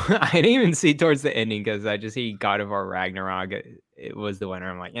I didn't even see towards the ending, because I just see God of War Ragnarok. It was the winner.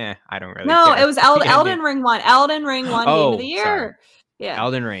 I'm like, I don't really care. It was Elden Ring won. Elden Ring won Game of the Year. Sorry. Yeah.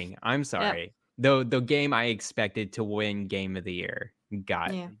 Elden Ring. I'm sorry. Yeah. The game I expected to win Game of the Year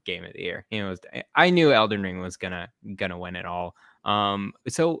got Game of the Year. You know, I knew Elden Ring was gonna win it all.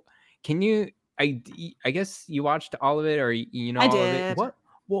 So can you? I guess you watched all of it, or you know, I all did. of it.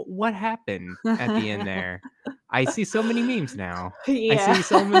 What happened at the end there? I see so many memes now. Yeah. I see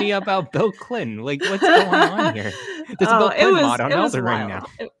so many about Bill Clinton. Like, what's going on here? There's a Bill Clinton mod on Elden Ring now.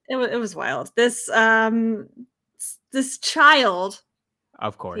 It was wild. This child,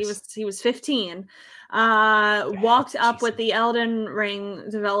 of course, he was 15. Walked up with the Elden Ring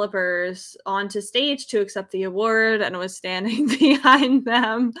developers onto stage to accept the award and was standing behind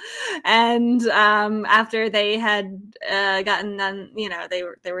them. And after they had gotten done, you know,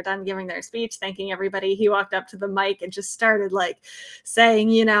 they were done giving their speech, thanking everybody, he walked up to the mic and just started like saying,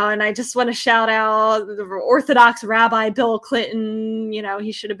 you know, and I just want to shout out the Orthodox Rabbi Bill Clinton, you know,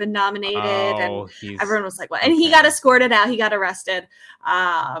 he should have been nominated. And everyone was like, what? And he got escorted out. He got arrested.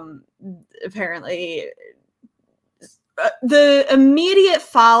 Apparently the immediate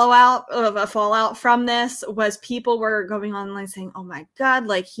fallout from this was people were going online saying, oh my God,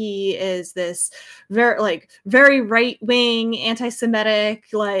 like he is this very right-wing, anti-Semitic,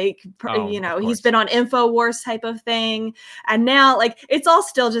 like, you know, he's been on InfoWars type of thing. And now like, it's all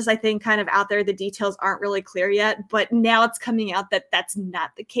still just, I think, kind of out there. The details aren't really clear yet, but now it's coming out that that's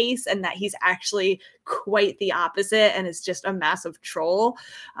not the case and that he's actually quite the opposite and is just a massive troll.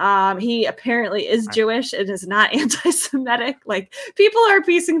 He apparently is Jewish and is not anti-Semitic. Like, people are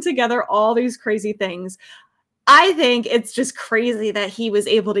piecing together all these crazy things. I think it's just crazy that he was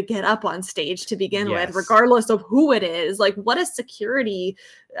able to get up on stage to begin with, regardless of who it is. Like, what a security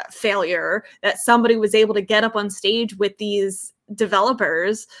failure that somebody was able to get up on stage with these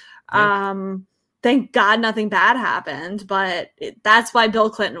developers. Thank God nothing bad happened, but that's why Bill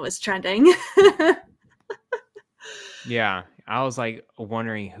Clinton was trending. Yeah, I was like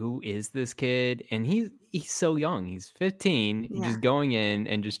wondering, who is this kid? And he's so young. He's 15, just going in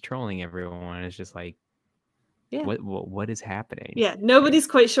and just trolling everyone. It's just like, what is happening? Yeah, nobody's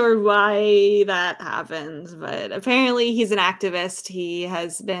quite sure why that happens, but apparently he's an activist. He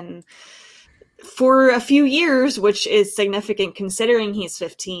has been for a few years, which is significant considering he's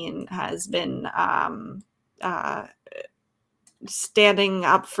 15, has been standing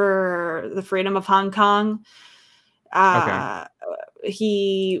up for the freedom of Hong Kong.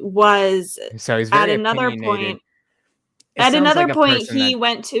 He was he's very at another point. At another point, he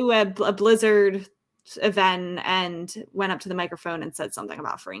went to a Blizzard event and went up to the microphone and said something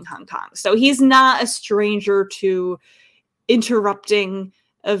about freeing Hong Kong. So he's not a stranger to interrupting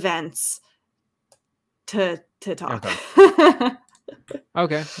events to talk. Okay. All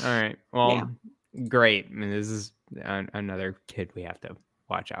right. Well, great. I mean, this is another kid we have to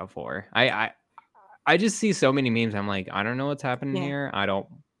watch out for. I just see so many memes. I'm like, I don't know what's happening here. I don't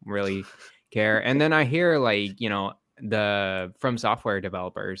really care. And then I hear, like, you know, the From Software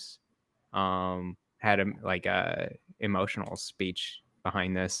developers had a emotional speech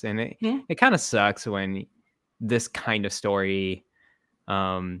behind this, and it kind of sucks when this kind of story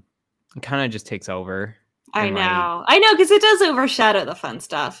kind of just takes over. I know, because it does overshadow the fun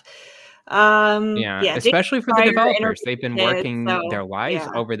stuff. Especially for the developers. They've been working their lives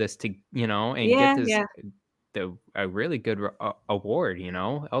over this to, you know, and get this a really good award, you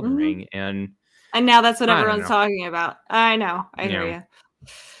know, Elden Ring, and now that's what everyone's talking about. I know, I hear you.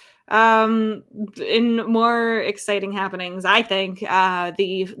 In more exciting happenings, I think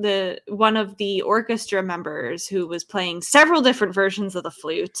the one of the orchestra members who was playing several different versions of the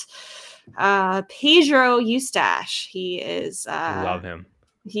flute, Pedro Eustache. He is love him.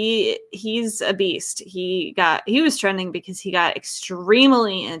 He's a beast. He was trending because he got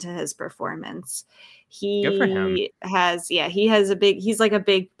extremely into his performance. Good for him. He's like a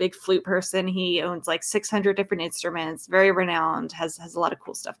big flute person. He owns like 600 different instruments, very renowned, has a lot of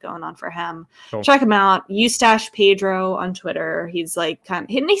cool stuff going on for him. Cool. Check him out. Eustache Pedro on Twitter. He's like and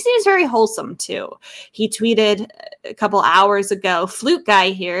he seems very wholesome too. He tweeted a couple hours ago, "Flute guy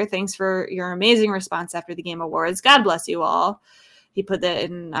here. Thanks for your amazing response after the Game Awards. God bless you all." He put that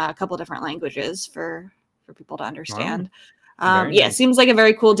in a couple different languages for people to understand. Wow. Nice. Seems like a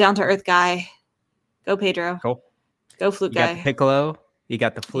very cool, down-to-earth guy. Go Pedro. Cool. Go flute guy. You got the piccolo. You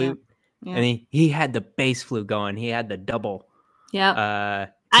got the flute. Yeah. And he had the bass flute going. He had the double. Yeah.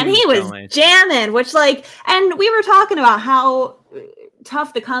 And he was jamming, which and we were talking about how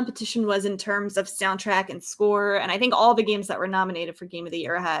tough the competition was in terms of soundtrack and score. And I think all the games that were nominated for Game of the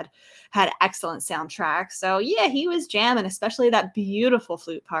Year had excellent soundtracks. So yeah, he was jamming, especially that beautiful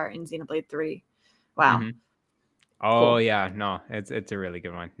flute part in Xenoblade 3. Wow. Mm-hmm. Oh cool. Yeah, no, it's a really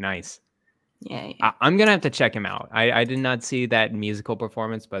good one. Nice. Yeah. I'm gonna have to check him out. I did not see that musical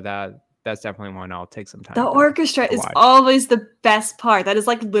performance, but that's definitely one I'll take some time. The orchestra is always the best part. That is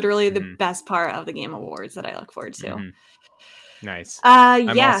literally the best part of the Game Awards that I look forward to. Mm-hmm. Nice.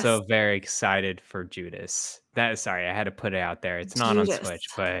 I'm also very excited for Judas. Sorry, I had to put it out there. It's not Judas. On Switch,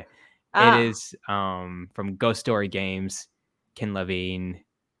 but it is from Ghost Story Games, Ken Levine,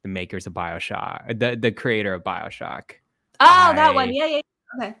 the makers of BioShock, the creator of BioShock. Oh, that one. Yeah.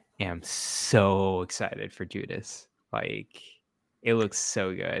 Okay. I'm so excited for Judas. It looks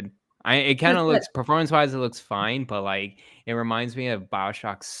so good. It kind of looks, performance-wise, it looks fine, but it reminds me of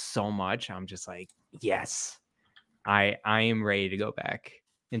BioShock so much. I'm just yes. I am ready to go back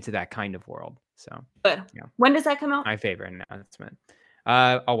into that kind of world. So good. Yeah. When does that come out? My favorite announcement.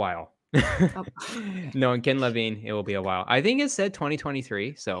 A while. Oh. No, and Ken Levine, it will be a while. I think it said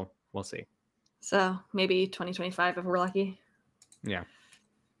 2023, so we'll see. So maybe 2025 if we're lucky. Yeah.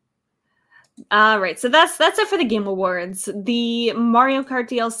 All right, so that's it for the Game Awards. The Mario Kart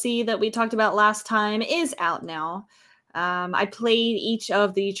DLC that we talked about last time is out now. I played each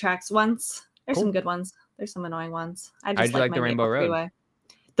of the tracks once. There's some good ones. There's some annoying ones. I just like the Rainbow Road.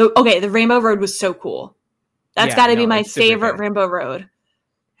 The Rainbow Road was so cool. That's got to be my favorite Rainbow Road.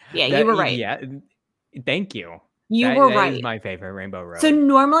 Yeah, you were right. Yeah, thank you. You were right. That is my favorite Rainbow Road. So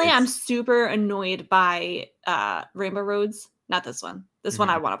normally I'm super annoyed by Rainbow Roads. Not this one. This one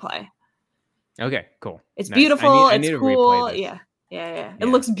I want to play. Okay, cool. It's nice. Beautiful. It's cool. Yeah. It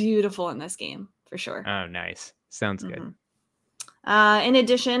looks beautiful in this game for sure. Oh, nice. Sounds good. In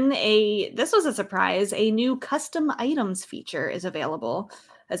addition, this was a surprise. A new custom items feature is available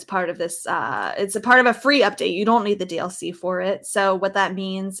as part of this. It's a part of a free update. You don't need the DLC for it. So what that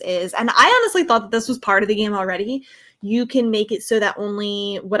means is, and I honestly thought that this was part of the game already. You can make it so that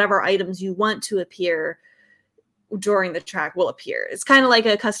only whatever items you want to appear during the track will appear. It's kind of like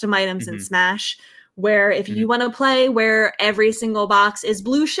a custom items in Smash, where if you want to play where every single box is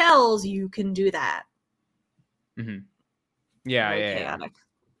blue shells, you can do that. Yeah.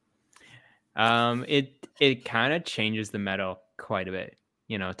 It kind of changes the meta quite a bit,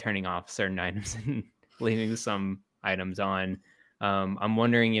 turning off certain items and leaving some items on. I'm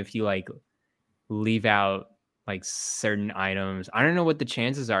wondering if you leave out certain items. I don't know what the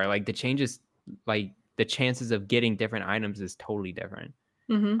chances are. The chances of getting different items is totally different.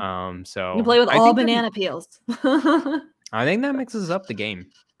 So you play with all banana peels. I think that mixes up the game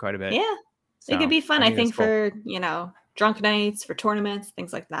quite a bit. Yeah, so it could be fun. I think for cool. Drunk nights, for tournaments,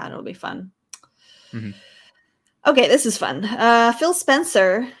 things like that, it'll be fun. Okay, this is fun. Phil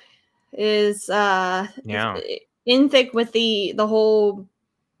Spencer is in thick with the whole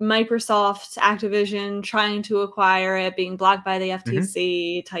Microsoft Activision trying to acquire it, being blocked by the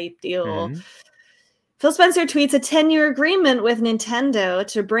FTC type deal. Phil Spencer tweets a 10-year agreement with Nintendo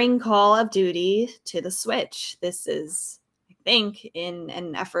to bring Call of Duty to the Switch. This is, I think, in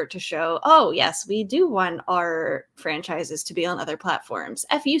an effort to show, oh, yes, we do want our franchises to be on other platforms.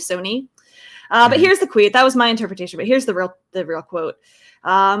 F you, Sony. But here's the tweet. That was my interpretation, but here's the real quote.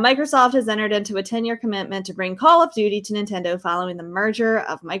 Microsoft has entered into a 10-year commitment to bring Call of Duty to Nintendo following the merger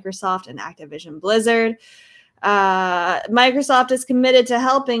of Microsoft and Activision Blizzard. Microsoft is committed to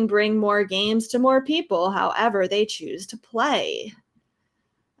helping bring more games to more people, however they choose to play.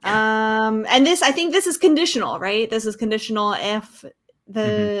 And I think this is conditional, right? This is conditional if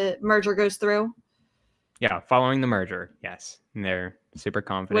the merger goes through. Yeah, following the merger, yes. And they're super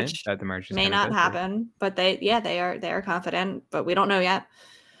confident that the merger may not happen, but they are confident, but we don't know yet.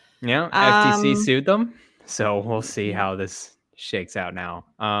 Yeah, FTC sued them, so we'll see how this shakes out now.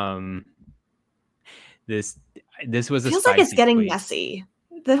 This was feels like it's getting messy.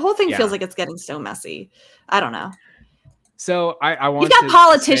 The whole thing feels like it's getting so messy. I don't know. So I want you've got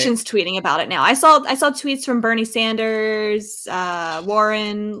politicians tweeting about it now. I saw tweets from Bernie Sanders,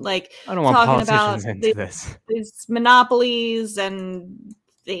 Warren, like I don't want talking about these monopolies, and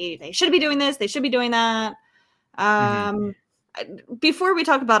they should be doing this, they should be doing that. Before we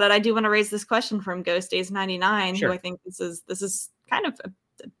talk about it, I do want to raise this question from Ghost Days 99, who I think this is kind of a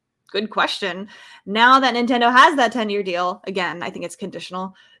good question. Now that Nintendo has that 10-year deal, again, I think it's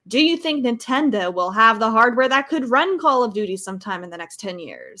conditional. Do you think Nintendo will have the hardware that could run Call of Duty sometime in the next 10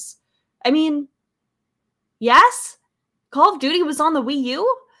 years? I mean, yes, Call of Duty was on the Wii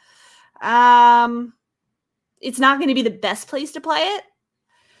U. It's not going to be the best place to play it.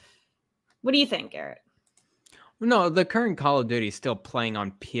 What do you think, Garrett? No, the current Call of Duty is still playing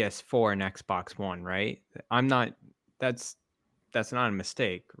on PS4 and Xbox One, right? That's not a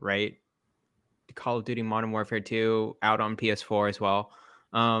mistake, right? Call of Duty Modern Warfare 2 out on PS4 as well.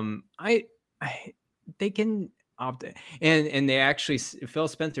 They can opt, and they actually, Phil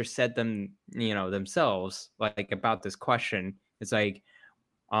Spencer said themselves, like, about this question. It's like,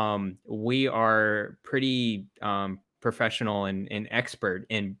 we are pretty professional and expert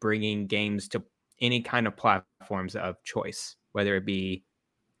in bringing games to any kind of platforms of choice, whether it be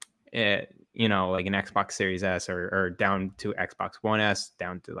like an Xbox Series S or down to Xbox One S,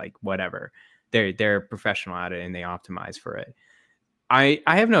 down to like whatever. They're professional at it and they optimize for it. I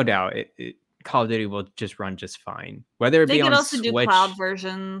have no doubt Call of Duty will just run just fine. Whether it be on Switch, do cloud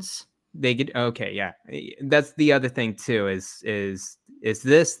versions. They could, okay, yeah. That's the other thing too. Is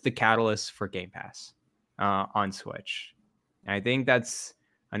this the catalyst for Game Pass on Switch? I think that's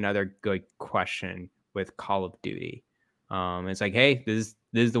another good question with Call of Duty. It's like, hey, this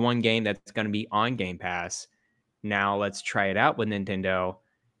is the one game that's going to be on Game Pass. Now let's try it out with Nintendo,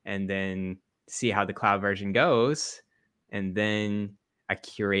 and then see how the cloud version goes, and then a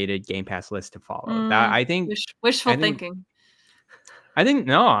curated Game Pass list to follow. That, I think, wishful thinking. I think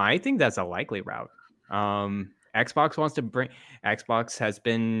that's a likely route. Xbox has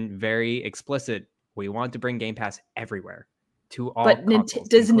been very explicit. We want to bring Game Pass everywhere to all. But consoles,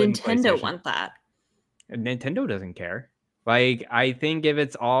 does Nintendo want that? Nintendo doesn't care. Like, I think if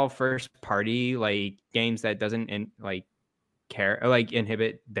it's all first party, like, games that doesn't care, like,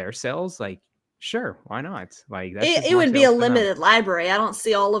 inhibit their sales, like, sure, why not? Like, it would be a limited library. I don't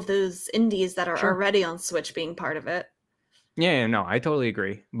see all of those indies that are already on Switch being part of it. Yeah, no, I totally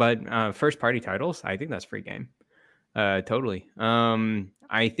agree. But first party titles, I think that's free game. Totally.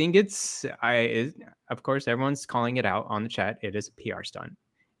 I think of course, everyone's calling it out on the chat. It is a PR stunt,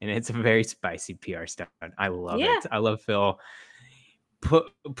 and it's a very spicy PR stunt. I love it. I love Phil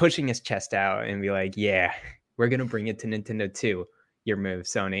pushing his chest out and be like, yeah, we're going to bring it to Nintendo too. Your move,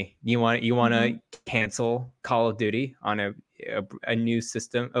 Sony. You want to cancel Call of Duty on a new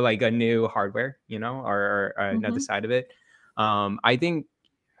system, like a new hardware, or another side of it. I think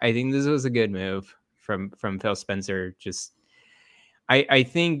this was a good move from Phil Spencer. Just, I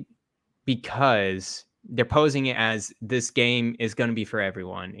think, because they're posing it as this game is going to be for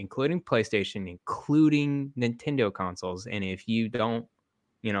everyone, including PlayStation, including Nintendo consoles. And if you don't,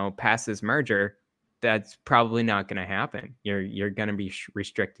 pass this merger, that's probably not going to happen. You're going to be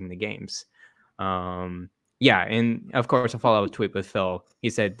restricting the games. Yeah, and of course, a follow-up tweet with Phil. He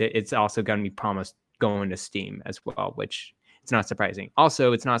said that it's also going to be promised going to Steam as well, which it's not surprising.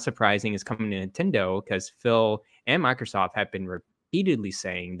 Also, it's not surprising it's coming to Nintendo, because Phil and Microsoft have been repeatedly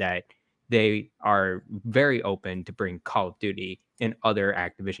saying that they are very open to bring Call of Duty and other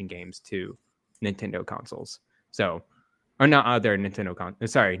Activision games to Nintendo consoles. So, or not other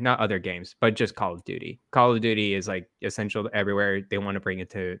not other games, but just Call of Duty. Call of Duty is like essential everywhere. They want to bring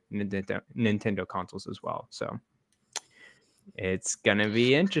it to Nintendo consoles as well. So it's gonna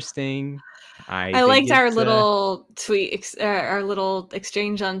be interesting. I liked our little tweet, our little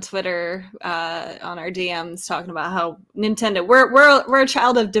exchange on Twitter, on our DMs, talking about how Nintendo, we're a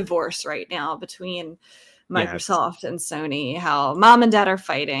child of divorce right now between Microsoft and Sony. How mom and dad are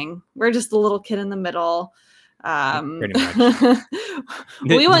fighting. We're just the little kid in the middle. Pretty much.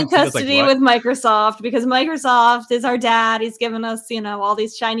 We want custody with Microsoft because Microsoft is our dad. He's given us, all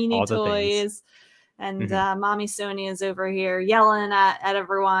these shiny new toys. And mommy Sony is over here yelling at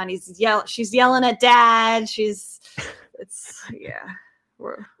everyone. She's yelling at dad. Yeah.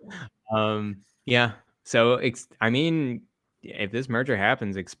 So I mean, if this merger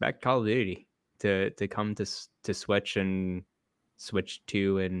happens, expect Call of Duty to come to Switch and Switch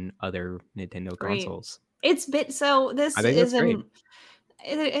 2 and other Nintendo consoles. It's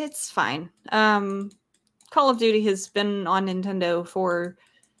fine. Call of Duty has been on Nintendo for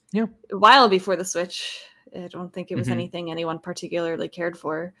a while before the Switch I don't think it was anything anyone particularly cared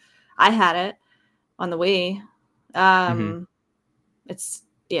for. I had it on the Wii. It's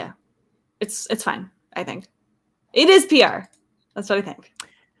fine. I think it is PR. That's what I think.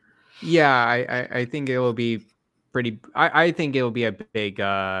 Yeah, I think it will be pretty. I think it will be a big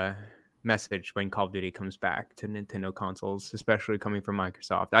message when Call of Duty comes back to Nintendo consoles, especially coming from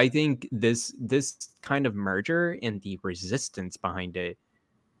Microsoft. I think this kind of merger and the resistance behind it,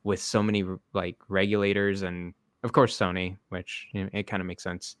 with so many like regulators and of course Sony, which it kind of makes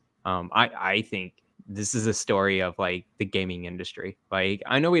sense. I think this is a story of like the gaming industry. Like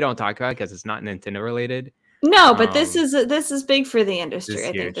I know we don't talk about it because it's not Nintendo related. No, but this is big for the industry.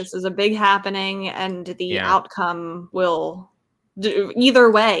 I think Huge. this is a big happening, and the Yeah. outcome will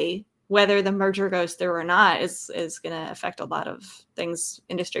either way, whether the merger goes through or not, is going to affect a lot of things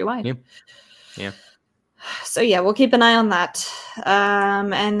industry wide. Yeah. So yeah, we'll keep an eye on that.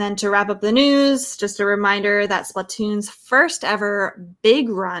 And then to wrap up the news, just a reminder that Splatoon's first ever Big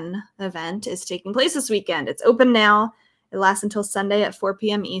Run event is taking place this weekend. It's open now. It lasts until Sunday at 4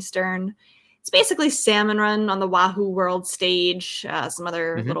 p.m. Eastern. It's basically Salmon Run on the Wahoo World stage, some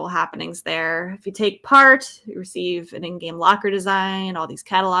other little happenings there. If you take part, you receive an in-game locker design, all these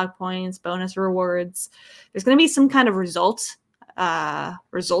catalog points, bonus rewards. There's going to be some kind of results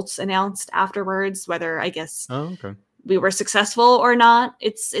announced afterwards, whether I guess we were successful or not.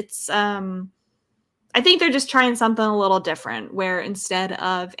 It's I think they're just trying something a little different, where instead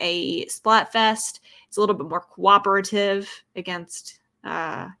of a Splatfest, it's a little bit more cooperative against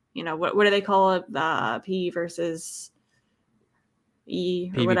what do they call it? P versus E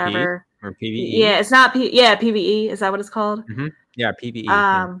or PvP, whatever. or PvE. Yeah, it's not PvE. Is that what it's called? Yeah,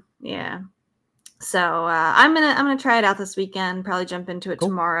 PvE. Yeah. So I'm gonna try it out this weekend. Probably jump into it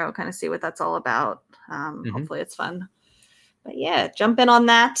tomorrow. Kind of see what that's all about. Hopefully it's fun. But yeah, jump in on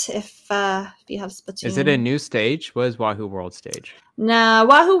that if you have Splatoon. Is it a new stage? What is Wahoo World stage? No,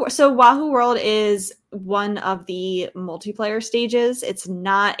 Wahoo World is one of the multiplayer stages. It's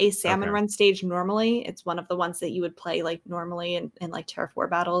not a Salmon Run stage normally. It's one of the ones that you would play like normally in like Terra 4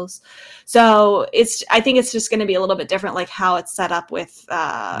 battles. So I think it's just going to be a little bit different, like how it's set up with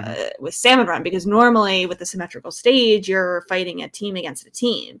Salmon Run, because normally with the symmetrical stage, you're fighting a team against a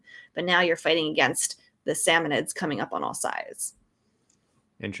team, but now you're fighting against the salmonids coming up on all sides.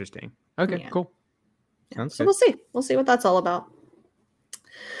 Interesting. Okay, cool. Sounds good. We'll see what that's all about.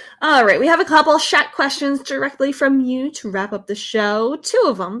 All right, we have a couple chat questions directly from you to wrap up the show. 2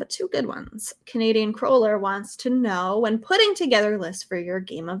 of them, but 2 good ones. Canadian Crawler wants to know, when putting together lists for your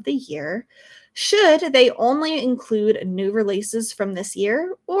game of the year, should they only include new releases from this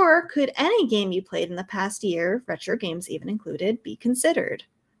year, or could any game you played in the past year, retro games even included, be considered?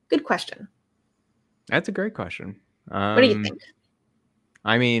 Good question. That's a great question. What do you think?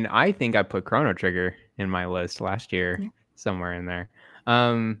 I mean, I think I put Chrono Trigger in my list last year, somewhere in there.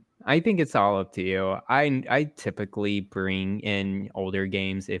 I think it's all up to you. I typically bring in older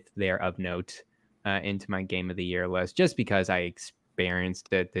games if they're of note into my game of the year list, just because I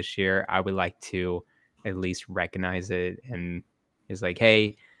experienced it this year. I would like to at least recognize it, and it's like,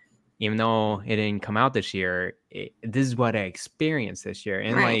 hey, even though it didn't come out this year, this is what I experienced this year.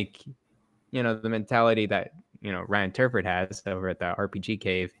 And like, the mentality that, Ryan Turford has over at the RPG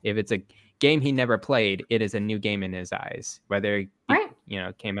Cave, if it's a game he never played, it is a new game in his eyes. Whether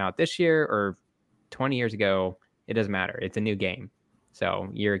it came out this year or 20 years ago, it doesn't matter. It's a new game. So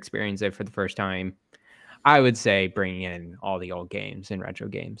you're experiencing it for the first time. I would say bringing in all the old games and retro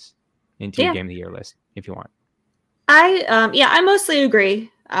games into your game of the year list if you want. I mostly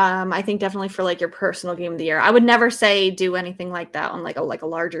agree. I think definitely for like your personal game of the year, I would never say do anything like that on like a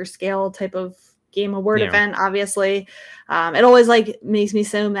larger scale type of game award event. Obviously, it always like makes me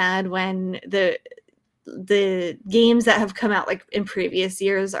so mad when the games that have come out like in previous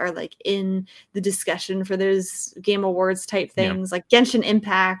years are like in the discussion for those game awards type things, like Genshin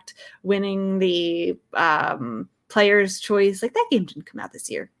Impact winning the player's choice. Like, that game didn't come out this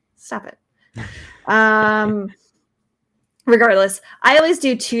year. Stop it. Regardless, I always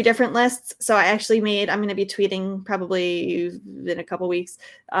do 2 different lists. So I'm going to be tweeting probably in a couple weeks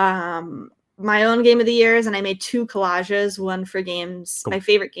my own game of the years, and I made 2 collages, one for games, my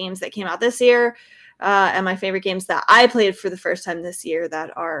favorite games that came out this year, and my favorite games that I played for the first time this year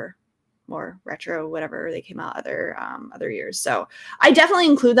that are more retro, whatever they came out other years. So I definitely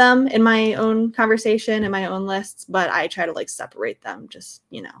include them in my own conversation and my own lists, but I try to like separate them just,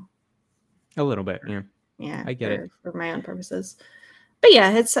 a little bit. Yeah, I get it for my own purposes. But yeah,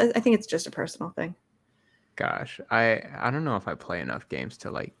 I think it's just a personal thing. Gosh, I don't know if I play enough games to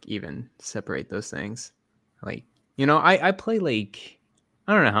like even separate those things. Like, I play like,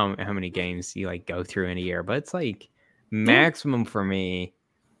 I don't know how many games you like go through in a year, but it's like maximum for me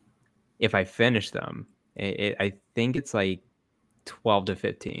if I finish them. I think it's like 12 to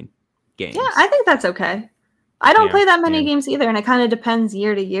 15 games. Yeah, I think that's okay. I don't play that many games either, and it kind of depends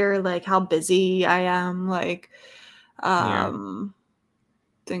year to year, like how busy I am, like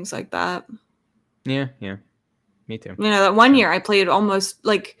things like that. Yeah, me too. You know, that one year I played almost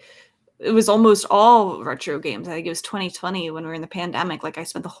like it was almost all retro games. I think it was 2020 when we were in the pandemic. Like I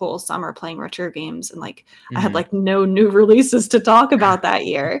spent the whole summer playing retro games, and like I had like no new releases to talk about that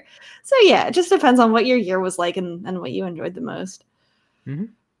year. So yeah, it just depends on what your year was like and what you enjoyed the most.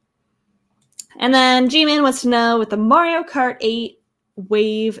 And then G-Man wants to know, with the Mario Kart 8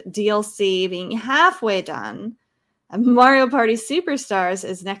 Wave DLC being halfway done, and Mario Party Superstars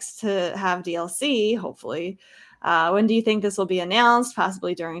is next to have DLC, hopefully. When do you think this will be announced?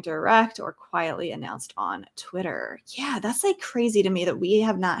 Possibly during Direct or quietly announced on Twitter? Yeah, that's like crazy to me that we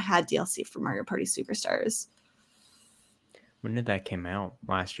have not had DLC for Mario Party Superstars. When did that come out?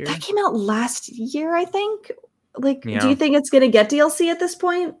 Last year? That came out last year, I think. Like, do you think it's going to get DLC at this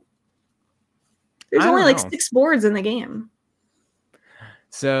point? There's only like 6 boards in the game.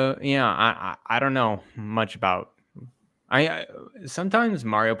 So, yeah, I don't know much about... sometimes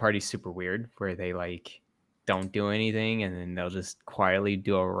Mario Party's super weird, where they like don't do anything and then they'll just quietly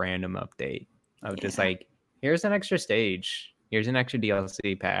do a random update of just like, here's an extra stage, here's an extra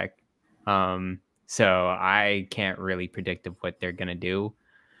DLC pack. So I can't really predict of what they're gonna do.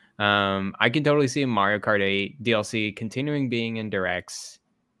 I can totally see Mario Kart 8 DLC continuing being in directs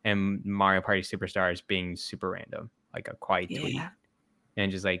and Mario Party Superstars being super random, like a quiet tweet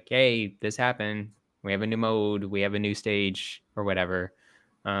and just like, hey, this happened, we have a new mode, we have a new stage or whatever.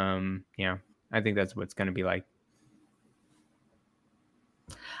 I think that's what's going to be like.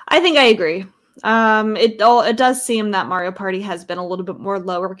 I think I agree. It does seem that Mario Party has been a little bit more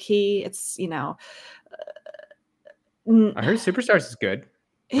lower key. It's, you know, I heard Superstars is good.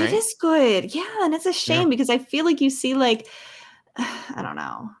 Right? It is good. Yeah, and it's a shame because I feel like you see like I don't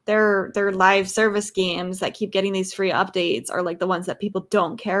know. They're live service games that keep getting these free updates are like the ones that people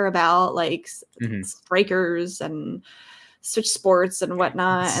don't care about, like Strikers and Switch Sports and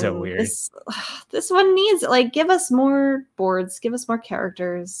whatnot. It's so and weird. This one needs like give us more boards, give us more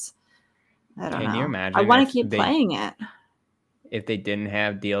characters. I don't know. Can you imagine? I want to keep playing it. If they didn't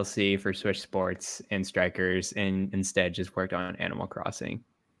have DLC for Switch Sports and Strikers and instead just worked on Animal Crossing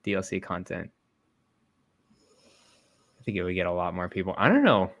DLC content, I think it would get a lot more people. I don't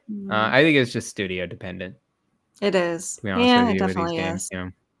know. I think it's just studio dependent. It is. To be honest with you, it definitely with these games,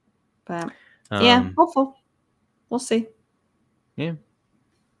 is. But hopeful. We'll see. Yeah.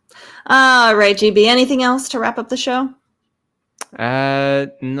 All right, GB. Anything else to wrap up the show?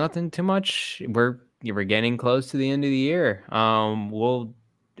 Nothing too much. We're getting close to the end of the year. We'll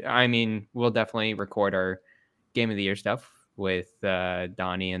definitely record our Game of the Year stuff with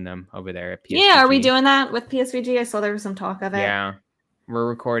Donnie and them over there at PSVG. Yeah, are we doing that with PSVG? I saw there was some talk of it. Yeah, we're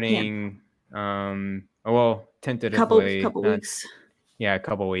recording. Tentatively, couple weeks. Yeah, a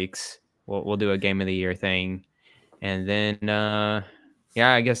couple weeks. We'll do a Game of the Year thing, and then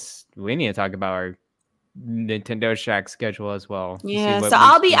I guess we need to talk about our Nintendo Shack schedule as well. Yeah, so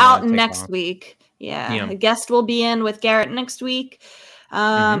I'll be out next week. Yeah, a guest will be in with Garrett next week.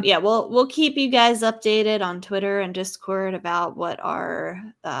 We'll keep you guys updated on Twitter and Discord about what our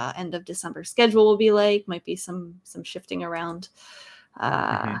end of December schedule will be like. Might be some shifting around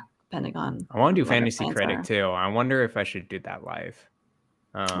depending on. I want to do Fantasy Critic too. I wonder if I should do that live.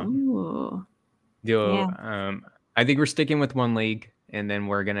 I think we're sticking with one league, and then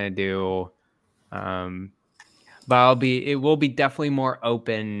we're gonna do. But it will be definitely more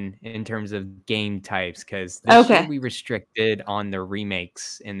open in terms of game types because this year we restricted on the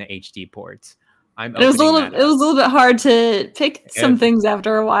remakes and the HD ports. It was a little bit hard to pick some things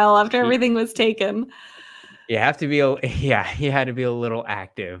after a while after everything was taken. You have to be you had to be a little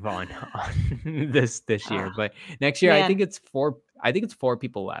active on this year, but next year I think it's 4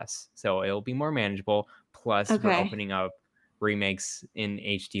 people less, so it'll be more manageable. Plus we're opening up remakes in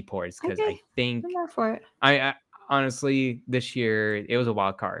HD ports because I think I'm there for it. I honestly, this year it was a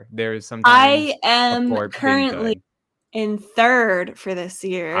wild card. There's sometimes I am currently in third for this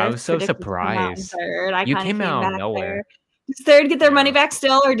year. I was so surprised. You came out of nowhere. Does third get their money back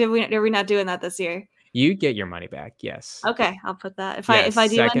still, or are we not doing that this year? You get your money back, yes. Okay, I'll put that. If I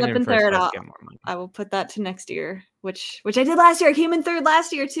do end up in third, I will put that to next year, which I did last year. I came in third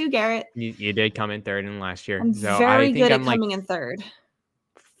last year too, Garrett. You did come in third in last year. I'm very good at coming in third.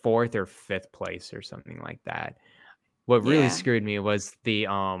 4th or 5th place or something like that. What really screwed me was the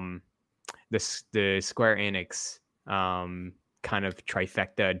Square Enix kind of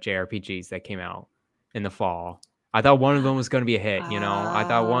trifecta JRPGs that came out in the fall. I thought one of them was going to be a hit, you know. I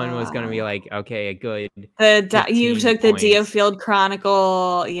thought one was going to be like, okay, a good. You took the points. Diofield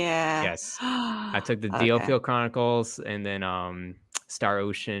Chronicle, yeah. Yes, I took the Diofield Chronicles, and then Star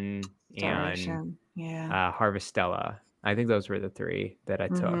Ocean and Harvestella. I think those were the 3 that I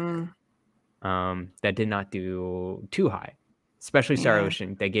took. That did not do too high, especially Star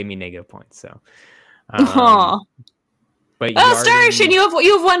Ocean. They gave me negative points. So, but Star Ocean, you have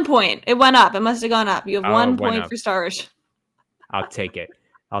 1 point. It went up. It must have gone up. You have 1 point for Star Ocean. I'll take it.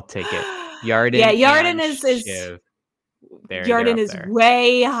 Yarden. Yeah, Yarden is Yarden is there.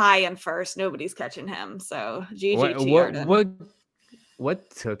 way high in first. Nobody's catching him. So GG to Yarden. What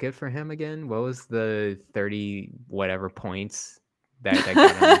took it for him again? What was the 30 whatever points that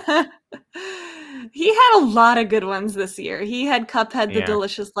got him? He had a lot of good ones this year. He had Cuphead, The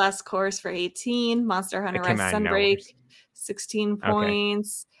Delicious Last Course for 18, Monster Hunter Rise Sunbreak, 16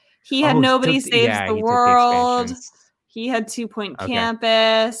 points. He had Nobody Saves the World. He had 2 Point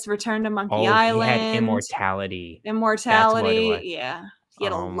Campus, Return to Monkey Island. He had Immortality. Yeah. He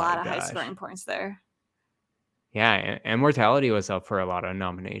had a lot of high scoring points there. Yeah, Immortality was up for a lot of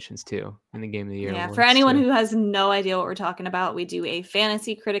nominations too in the Game of the Year. Yeah, for anyone who has no idea what we're talking about, we do a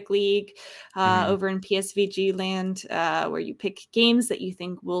fantasy critic league over in PSVG land where you pick games that you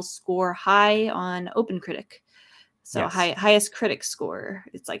think will score high on Open Critic. So highest critic score.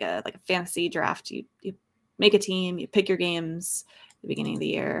 It's like a fantasy draft. You make a team, you pick your games at the beginning of the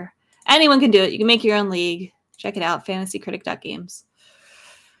year. Anyone can do it. You can make your own league. Check it out, fantasycritic.games.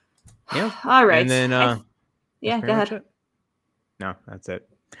 Yeah. All right. And then go ahead. No, that's it.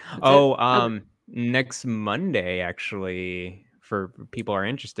 Next Monday, actually, for people who are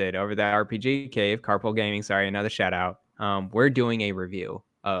interested, over the RPG Cave, Carpool Gaming, sorry, another shout out. We're doing a review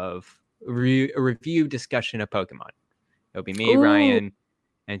of a review discussion of Pokemon. It'll be me, Ryan,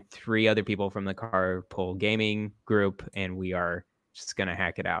 and 3 other people from the Carpool Gaming group, and we are just gonna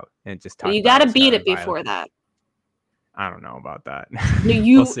hack it out and just talk. You got to beat it before that. I don't know about that.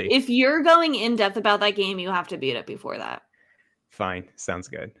 We'll see. If you're going in depth about that game, you have to beat it before that. Fine, sounds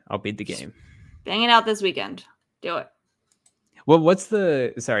good. I'll beat the game. Bang it out this weekend. Do it. Well, what's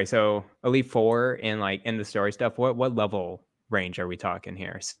so Elite Four and like in the story stuff? What level range are we talking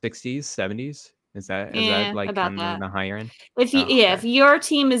here? 60s, 70s? Is that like about on the higher end? If your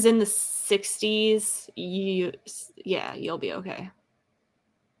team is in the 60s, you'll be okay.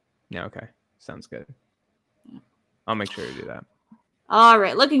 Yeah, okay. Sounds good. I'll make sure to do that. All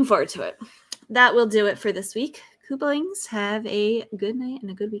right. Looking forward to it. That will do it for this week. Koopalings, have a good night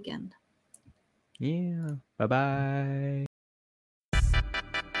and a good weekend. Yeah. Bye-bye.